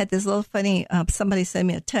so I had this little funny. Somebody sent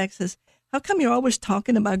me a text. Says, "How come you're always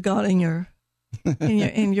talking about God in your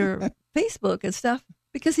in your Facebook and stuff?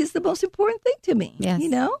 Because He's the most important thing to me. Yes.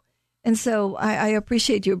 And so I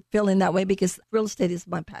appreciate you feeling that way because real estate is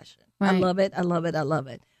my passion. I Right. love it. I love it. I love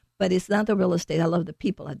it. But it's not the real estate. I love the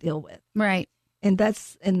people I deal with, Right. and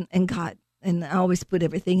that's and God. And I always put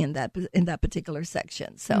everything in that particular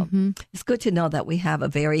section. So Mhm. it's good to know that we have a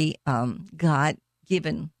very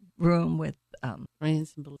God-given room with.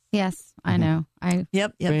 Friends and believers. Yes, I know.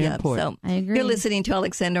 Yep. Very important. I agree. You're listening to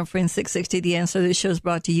Alexander Friends 660 The Answer. This show is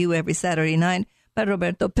brought to you every Saturday night by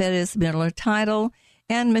Roberto Perez Miller Title.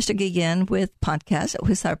 And Mr. Guillen with podcast,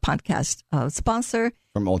 who's our podcast sponsor.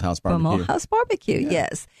 From Old House Barbecue. From Old House Barbecue,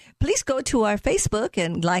 yes. Please go to our Facebook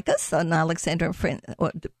and like us on Alexander and Friends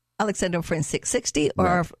 660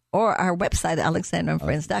 or our website,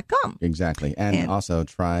 alexanderandfriends.com. Exactly. And also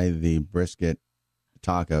try the brisket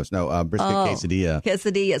tacos. No, brisket quesadilla.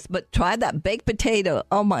 Quesadillas. But try that baked potato.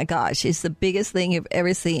 Oh, my gosh. It's the biggest thing you've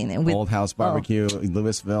ever seen. And Old House Barbecue,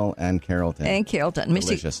 Louisville, and Carrollton.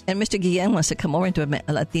 Delicious. And Mr. Guillen wants to come over into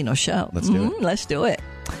a Latino show. Let's do it. Let's do it.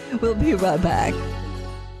 We'll be right back.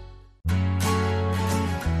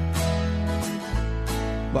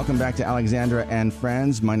 Welcome back to Alexandra and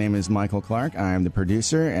Friends. My name is Michael Clark. I am the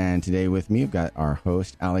producer, and today with me, we've got our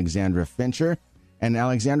host, Alexandra Fincher. And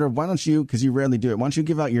Alexandra, why don't you, because you rarely do it, why don't you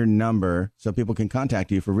give out your number so people can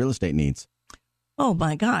contact you for real estate needs? Oh,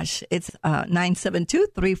 my gosh. It's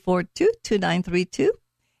 972-342-2932.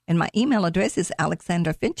 And my email address is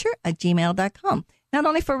alexandrafincher@gmail.com. Not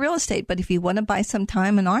only for real estate, but if you want to buy some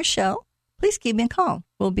time in our show, please give me a call.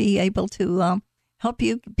 We'll be able to help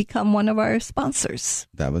you become one of our sponsors.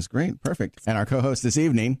 That was great. Perfect. And our co-host this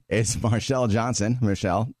evening is Marshall Johnson.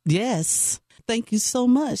 Michelle. Yes. Thank you so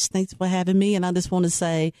much. Thanks for having me. And I just want to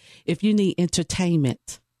say, if you need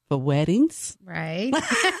entertainment for weddings. Right.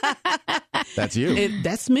 That's you.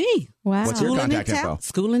 That's me. Wow. What's your contact info?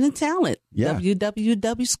 Schooling and Talent. Yeah.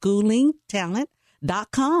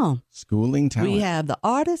 www.schoolingtalent.com. Schooling Talent. We have the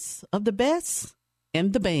artists of the best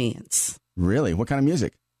and the bands. Really? What kind of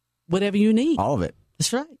music? Whatever you need. All of it.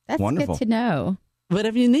 That's right. That's Wonderful. good to know.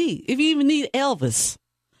 Whatever you need. If you even need Elvis,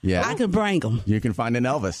 Yeah. I can bring them. You can find an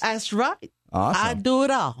Elvis. That's right. Awesome. I do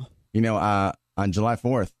it all. You know, on July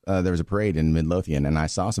 4th, there was a parade in Midlothian, and I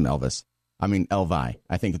saw some Elvis. I mean, Elvi.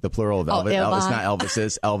 I think the plural of Elvis. Elvi. It's not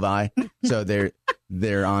Elvises, Elvi. So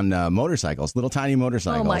they're on motorcycles, little tiny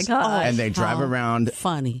motorcycles. Oh, my gosh. And they drive How around.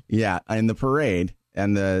 Funny. Yeah, in the parade.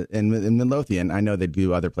 And in Midlothian, I know they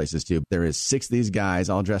do other places too. There is 6 of these guys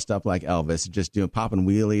all dressed up like Elvis, just popping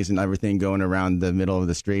wheelies and everything going around the middle of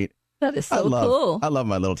the street. That is so I cool. love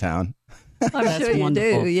my little town. I'm sure you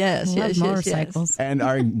wonderful. do. Yes, Love yes, motorcycles. yes. And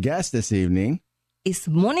our guest this evening Is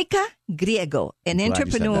Monica Griego, an Glad you said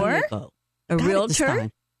entrepreneur, There you go. a Got it this realtor,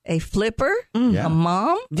 time. a flipper, Yeah. a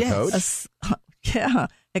mom, Yes. a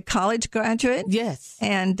college graduate, Yes.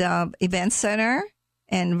 and event center,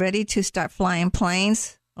 and ready to start flying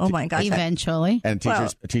planes. Oh my gosh! Eventually. and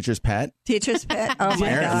teacher's pet. Teacher's pet. Oh my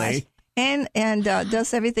Apparently. gosh! And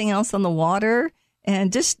does everything else on the water,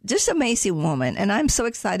 and just amazing woman. And I'm so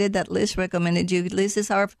excited that Liz recommended you. Liz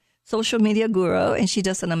is our social media guru, and she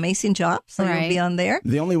does an amazing job. So you'll Right. be on there.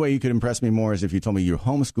 The only way you could impress me more is if you told me you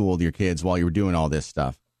homeschooled your kids while you were doing all this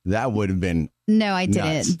stuff. That would have been No, I didn't.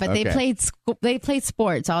 Nuts. But Okay. they played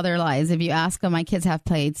sports all their lives. If you ask them, my kids have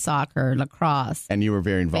played soccer, lacrosse, and you were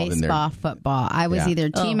very involved in baseball, there. football. I was Yeah. either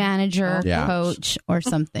team manager, Yeah. coach, or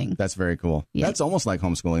something. That's very cool. Yeah. That's almost like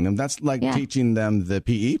homeschooling them. That's like Yeah. teaching them the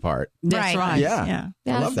PE part. That's Right. right. Yeah. Yeah.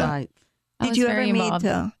 Yeah, I love that. Right. I Did was you very ever meet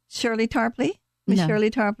involved. Shirley Tarpley? Miss No. Shirley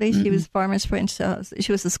Tarpley. She was Farmers French.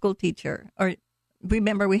 She was a school teacher. Or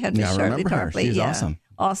remember we had Miss Yeah, I Shirley remember her. Tarpley. She's awesome.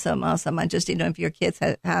 Awesome. I just didn't know if your kids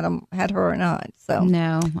had her or not. So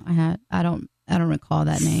No, I don't recall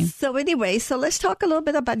that name. So anyway, let's talk a little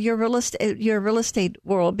bit about your real estate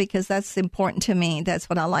world, because that's important to me. That's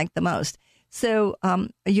what I like the most. So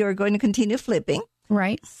you're going to continue flipping.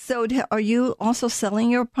 Right. So are you also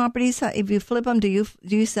selling your properties? If you flip them, do you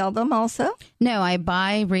sell them also? No, I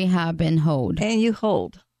buy, rehab, and hold. And you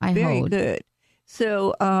hold. I Very hold. good.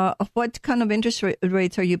 So what kind of interest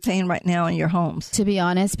rates are you paying right now on your homes? To be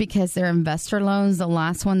honest, because they're investor loans, the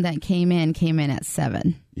last one that came in at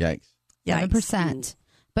 7%. Yikes. 7%.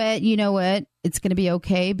 But you know what? It's going to be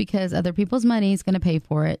okay because other people's money is going to pay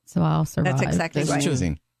for it. So I'll survive. That's exactly That's right.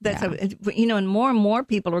 choosing. That's and more and more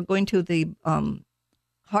people are going to the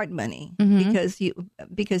hard money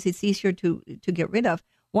because it's easier to get rid of.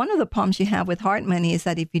 One of the problems you have with hard money is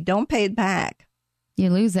that if you don't pay it back, You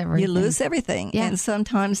lose everything. you lose everything. Yeah. And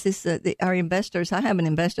sometimes our investors. I have an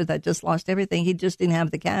investor that just lost everything. He just didn't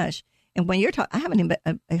have the cash. And when you're talking, I have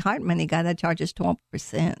a hard money guy that charges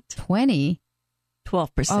 12%. 20.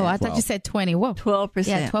 12%. Oh, I thought you said 20. Whoa. 12%.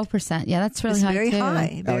 Yeah, 12%. Yeah, that's really It's high. very too.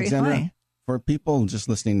 high. Very Alexandra, high. for people just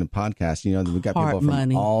listening to podcasts, we've got Hard people from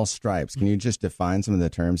money. all stripes. Can you just define some of the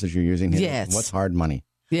terms that you're using here? Yes. What's hard money?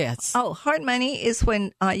 Yes. Oh, hard money is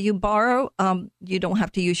when you borrow. You don't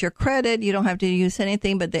have to use your credit. You don't have to use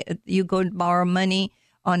anything, but you go and borrow money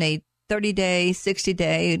on a 30-day,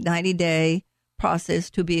 60-day, 90-day process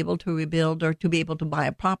to be able to rebuild or to be able to buy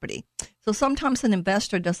a property. So sometimes an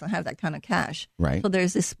investor doesn't have that kind of cash. Right. So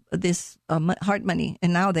there's this hard money,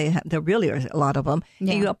 and now there really are a lot of them.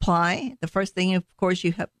 Yeah. And you apply. The first thing, of course,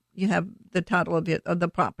 you have the title of the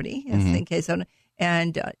property, in case,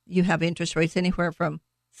 and you have interest rates anywhere from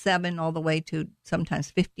 7 all the way to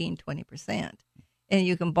sometimes 15, 20%. And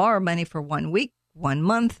you can borrow money for 1 week, 1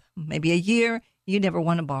 month, maybe a year. You never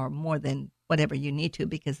want to borrow more than whatever you need to,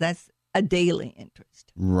 because that's a daily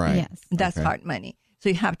interest. Right. Yes. That's hard money. So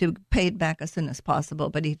you have to pay it back as soon as possible.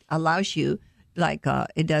 But it allows you, like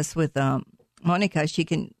it does with Monica, she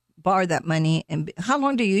can borrow that money. And how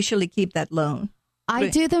long do you usually keep that loan? I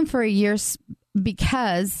do them for a year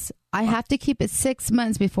because I have to keep it 6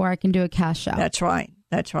 months before I can do a cash out. That's right.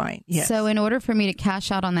 Yes. So in order for me to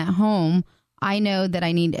cash out on that home, I know that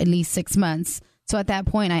I need at least 6 months. So at that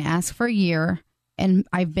point, I ask for a year. And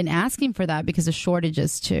I've been asking for that because of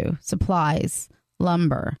shortages too. Supplies,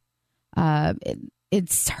 lumber.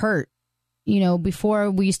 It's hurt.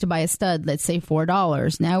 Before we used to buy a stud, let's say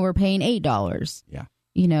 $4. Now we're paying $8. Yeah.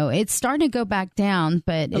 It's starting to go back down,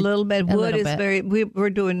 but a little bit. Wood is very. We're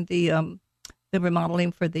doing the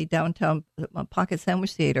remodeling for the downtown Pocket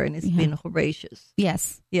Sandwich Theater, and it's been voracious.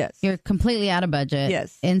 Yes. Yes. You're completely out of budget.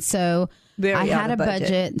 Yes. And so I had a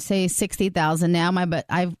budget, say $60,000. Now I'm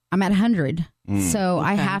at 100. So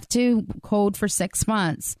I have to hold for 6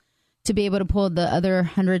 months to be able to pull the other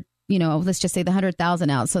 100. Let's just say the 100,000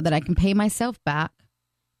 out, so that I can pay myself back,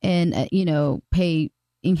 and pay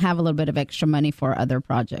and have a little bit of extra money for other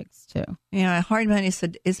projects too. Yeah, hard money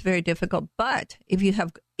is very difficult. But if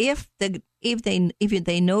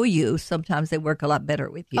they know you, sometimes they work a lot better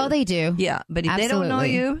with you. Oh, they do. Yeah, but if they don't know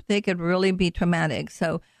you, they could really be traumatic.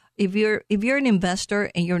 So if you're an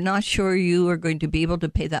investor and you're not sure you are going to be able to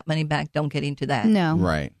pay that money back, don't get into that. No,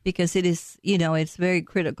 Right. Because it is, it's very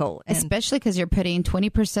critical. And especially because you're putting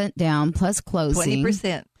 20% down plus closing.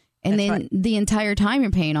 20%. And That's then right. the entire time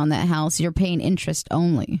you're paying on that house, you're paying interest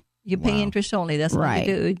only. You pay Wow. interest only. That's what Right.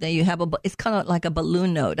 you do. Then you have it's kind of like a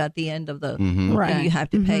balloon note at the end of the. Right. You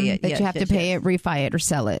have to pay it. That Yes, you have to yes, pay yes. it, refi it, or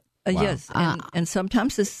sell it. Yes, and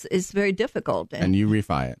sometimes it's very difficult. And you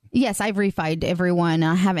refi it. Yes, I've refied everyone.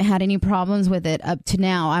 I haven't had any problems with it up to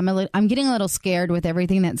now. I'm getting a little scared with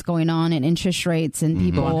everything that's going on and interest rates and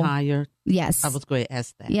people. Going higher. Yes. I was going to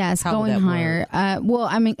ask that. Yes, How would going that higher.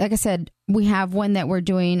 work? Like I said, we have one that we're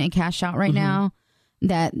doing a cash out right now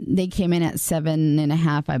that they came in at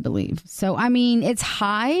 7.5, I believe. So, it's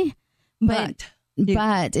high, but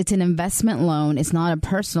it's an investment loan. It's not a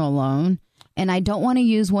personal loan. And I don't want to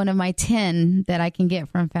use one of my 10 that I can get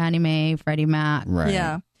from Fannie Mae, Freddie Mac. Right.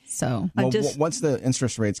 Yeah. So, Well, once the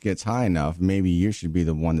interest rates gets high enough, maybe you should be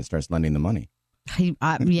the one that starts lending the money.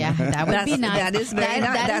 that would be nice. That is very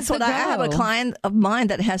nice. That's is what the I have a goal. client of mine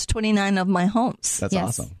that has 29 of my homes. That's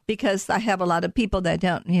Yes. awesome. Because I have a lot of people that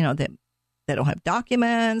don't, that they don't have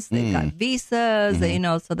documents, they've got visas,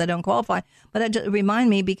 so they don't qualify. But it just remind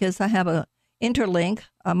me, because I have a Interlink,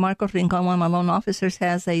 Marco Rincon, one of my loan officers,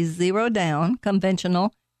 has a 0 down,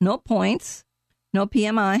 conventional, no points, no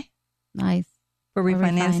PMI Nice. for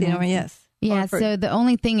refinancing. Or refinancing. yes. Yeah, Or for- so the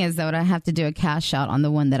only thing is, though, I have to do a cash out on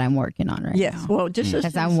the one that I'm working on right yes. now. Well, just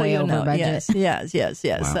Because I'm so way you over know. budget. Yes.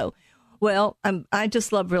 Wow. So, well, I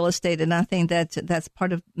just love real estate, and I think that's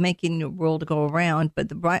part of making the world go around. But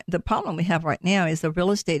the problem we have right now is the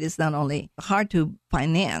real estate is not only hard to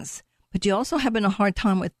finance, but you're also having a hard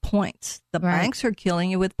time with points. The Right. banks are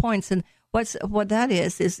killing you with points, and what that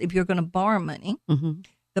is if you're going to borrow money,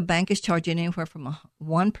 the bank is charging anywhere from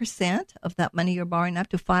 1% of that money you're borrowing up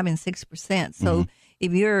to 5 and 6%. So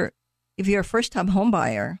if you're a first time home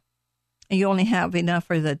buyer and you only have enough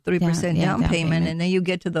for the 3% down payment, and then you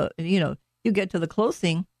get to the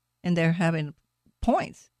closing and they're having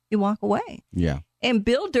points, you walk away. Yeah. And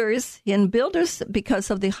builders, because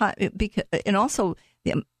of the high, and also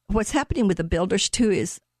what's happening with the builders too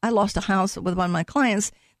is, I lost a house with one of my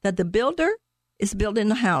clients that the builder is building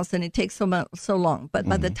the house, and it takes so long. But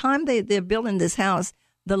by the time they're building this house,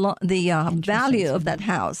 the value of that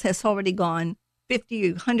house has already gone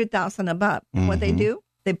 50, 100,000 above. And what they do,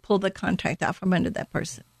 they pull the contract out from under that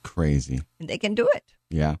person, Crazy. and they can do it.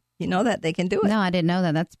 Yeah. You know that they can do it. No, I didn't know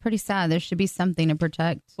that. That's pretty sad. There should be something to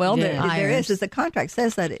protect. Well, there buyers. is. The contract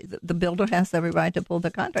says that the builder has every right to pull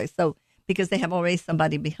the contract. So because they have already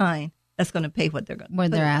somebody behind that's going to pay what they're going to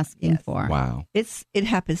What they're asking for. Wow. It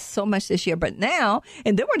happens so much this year, but now,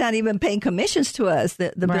 and they were not even paying commissions to us.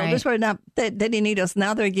 The builders were not. They didn't need us.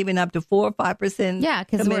 Now they're giving up to 4 or 5%. Yeah,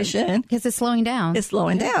 commission. because it's slowing down. It's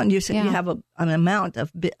slowing down. You Yeah. have an amount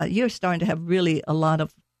of. You're starting to have really a lot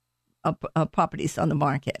of properties on the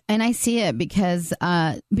market. And I see it because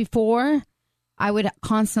before I would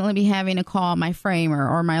constantly be having to call my framer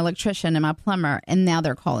or my electrician and my plumber, and now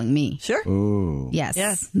they're calling me. Sure. Ooh. Yes.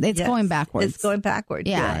 Yes. It's Yes. going backwards. It's going backwards.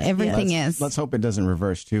 Yeah, Yes. everything Yes. is. Let's hope it doesn't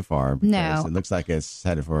reverse too far. Because No. It looks like it's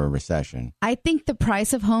headed for a recession. I think the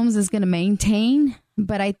price of homes is going to maintain,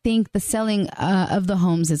 but I think the selling of the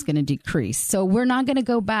homes is going to decrease. So we're not going to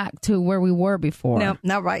go back to where we were before. No,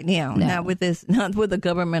 not right now. No. Not with this. Not with the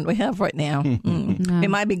government we have right now. No. It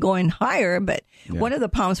might be going higher, but one of the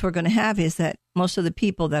problems we're going to have is that most of the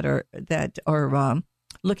people that are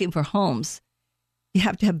looking for homes, you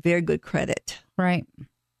have to have very good credit. Right.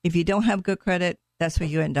 If you don't have good credit, that's what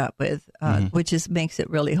you end up with, which makes it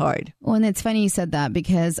really hard. Well, and it's funny you said that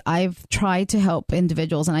because I've tried to help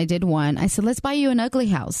individuals, and I did one. I said, let's buy you an ugly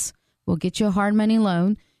house. We'll get you a hard money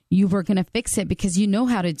loan. You were going to fix it because you know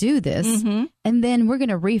how to do this. Mm-hmm. And then we're going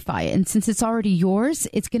to refi it. And since it's already yours,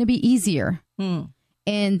 it's going to be easier.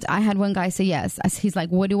 And I had one guy say yes. He's like,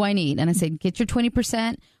 what do I need? And I said, get your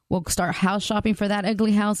 20%. We'll start house shopping for that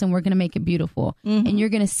ugly house, and we're going to make it beautiful. And you're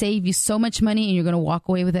going to save you so much money, and you're going to walk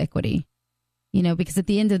away with equity. You know, because at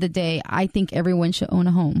the end of the day, I think everyone should own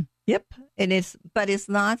a home. Yep. But it's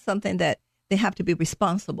not something that they have to be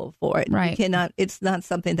responsible for it. Right. It's not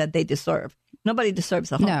something that they deserve. Nobody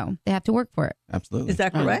deserves a home. No, they have to work for it. Absolutely. Is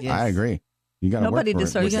that correct? Yes. I agree. You got to work Nobody for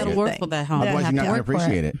deserves it. You got to work for that home. Yeah. Otherwise, have you're to not going to work for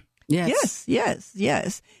appreciate it.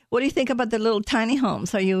 Yes. What do you think about the little tiny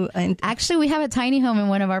homes? Are you? Actually, we have a tiny home in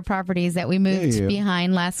one of our properties that we moved Yeah.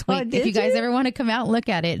 behind last Oh, week. did If you guys you? ever want to come out and look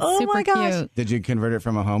at it, it's Oh, super my gosh. cute. Did you convert it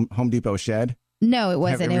from a Home Depot shed? No, it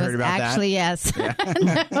wasn't. you It heard was about that? actually, yes.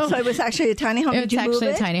 No. So it was actually a tiny home. It Did was you move actually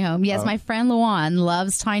a it? tiny home. Yes, my friend Luan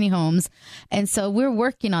loves tiny homes. And so we're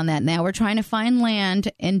working on that now. We're trying to find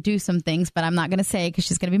land and do some things, but I'm not going to say because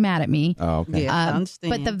she's going to be mad at me. Oh, okay. Yeah, I understand.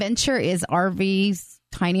 But the venture is RVs,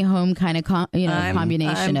 tiny home kind of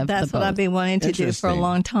combination of That's the what both. I've been wanting to do for a Interesting.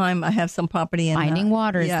 long time. I have some property in Finding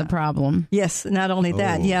water is yeah. the problem. Yes, not only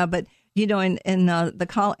that, Oh. but you know, in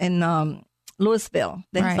Louisville,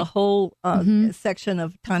 there's Right. a whole section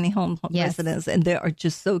of tiny home Yes. residents, and they are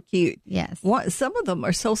just so cute. Yes. Some of them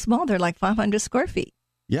are so small; they're like 500 square feet.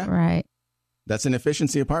 Yeah. Right. That's an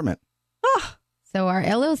efficiency apartment. So our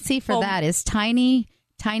LLC for that is Tiny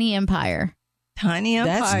Empire. Tiny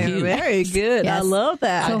That's Empire, cute. very good. I Yes. love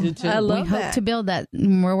that. So I do too. I love we hope that. to build that.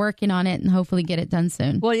 And we're working on it and hopefully get it done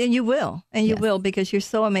soon. Well, and you will, Yes. because you're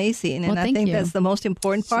so amazing, and Well, I thank think you. that's the most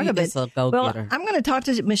important part She of it. is a go-getter. Well, I'm going to talk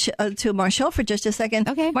to Marshall for just a second.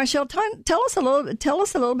 Okay. Marshall, tell us a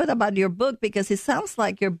little bit about your book, because it sounds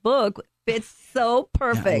like your book fits so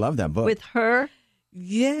perfect. Yeah, I love that book. With her.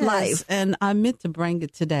 Yes, life. and I meant to bring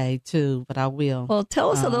it today too, but I will. Well, tell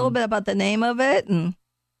us a little bit about the name of it. And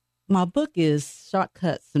My book is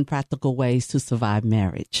Shortcuts and Practical Ways to Survive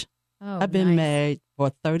Marriage. Oh, I've been married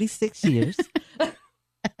for 36 years,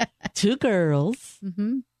 2 girls,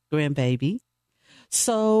 grandbaby.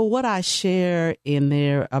 So what I share in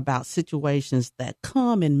there about situations that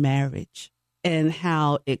come in marriage and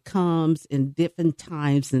how it comes in different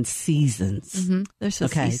times and seasons. there's a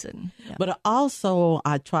Okay. season. Yeah. But also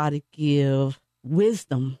I try to give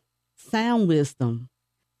wisdom, sound wisdom,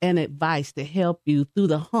 and advice to help you through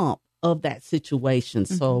the hump of that situation.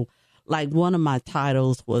 So like one of my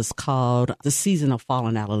titles was called The Season of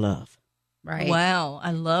Falling Out of Love. Right. Wow,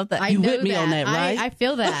 I love that. You know with me on that, right? I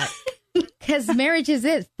feel that. Because marriage is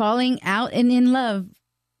it, falling out and in love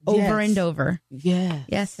over Yes. and over. Yes.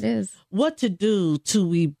 Yes, it is. What to do to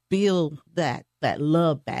rebuild that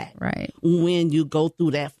love back Right. when you go through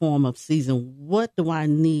that form of season? What do I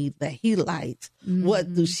need that he likes?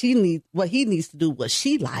 What do she need? What he needs to do? What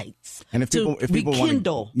she likes? And if to people want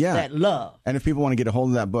rekindle that love. And if people want to get a hold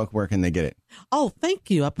of that book, where can they get it? Oh, thank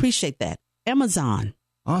you. I appreciate that. Amazon.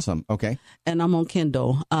 Awesome. Okay. And I'm on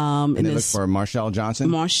Kindle. And they look it's for Marshall Johnson.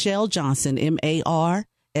 Marshall Johnson, MarShell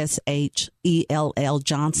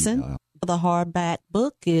Johnson. The hardback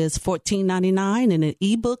book is $14.99 and an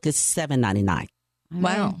ebook is $7.99.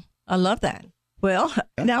 Wow, I love that. Well,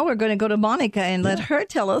 now we're going to go to Monica and let her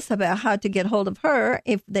tell us about how to get hold of her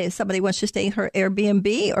if somebody wants to stay in her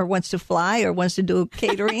Airbnb or wants to fly or wants to do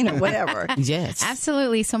catering or whatever. Yes.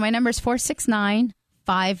 Absolutely. So my number is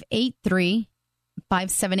 469-583-5782.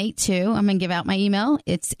 I'm going to give out my email.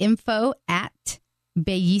 It's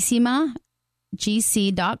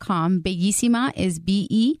info@bellisimagc.com. Bellissima is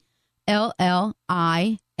BELLISIMA.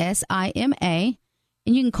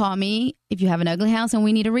 And you can call me if you have an ugly house and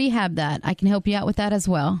we need to rehab that. I can help you out with that as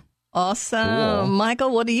well. Awesome. Cool. Michael,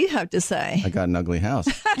 what do you have to say? I got an ugly house.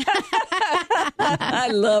 I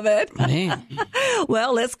love it. Man.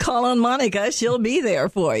 Well, let's call on Monica. She'll be there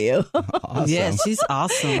for you. Awesome. Yeah, she's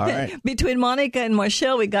awesome. All right. Between Monica and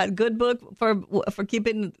Marshall, we got good book for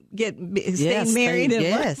staying married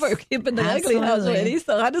and for keeping the ugly house Absolutely. ready.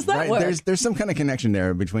 So how does that Right. work? There's some kind of connection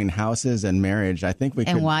there between houses and marriage. I think we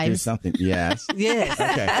And could do wives. something. Yes. Yes.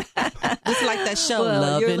 Okay. Just like that show, Well,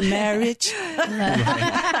 Love you're- and Marriage.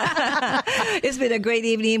 It's been a great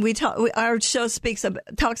evening. Our show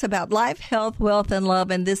talks about life, health, wealth, and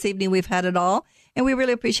love. And this evening we've had it all. And we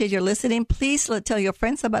really appreciate your listening. Please tell your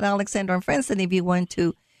friends about Alexandra and Friends. And if you want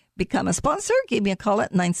to become a sponsor, give me a call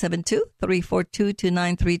at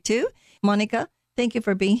 972-342-2932. Monica, thank you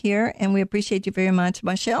for being here. And we appreciate you very much.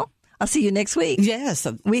 Marshall, I'll see you next week. Yes.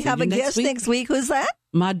 We See have you a guest next week. Who's that?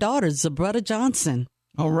 My daughter, Zabretta Johnson,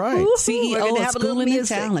 All right. Ooh, we're CEO gonna of have a little Schooling and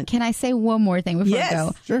music. Talent. Can I say one more thing before Yes, I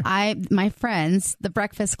go? sure. My friends, the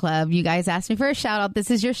Breakfast Club, you guys asked me for a shout out.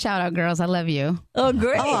 This is your shout out, girls. I love you. Oh,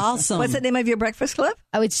 great. Oh, awesome. What's the name of your breakfast club?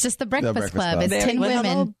 Oh, it's just the Breakfast, Breakfast Club. Club. It's Very 10 well.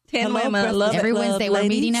 women. Hello, 10 women. I Breakfast love it. Every Club Wednesday, we're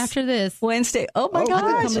meeting ladies. after this. Wednesday. Oh, my Oh, good. gosh.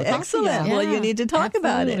 Come to talk to Excellent. you. Well, you need to talk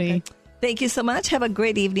about Absolutely. it. Thank you so much. Have a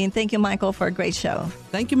great evening. Thank you, Michael, for a great show.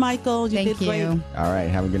 Thank you, Michael. You Thank did great. you. All right.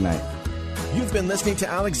 Have a good night. You've been listening to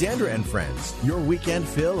Alexandra and Friends, your weekend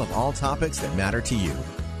fill of all topics that matter to you.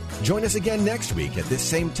 Join us again next week at this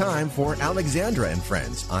same time for Alexandra and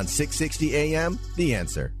Friends on 660 AM, The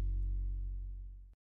Answer.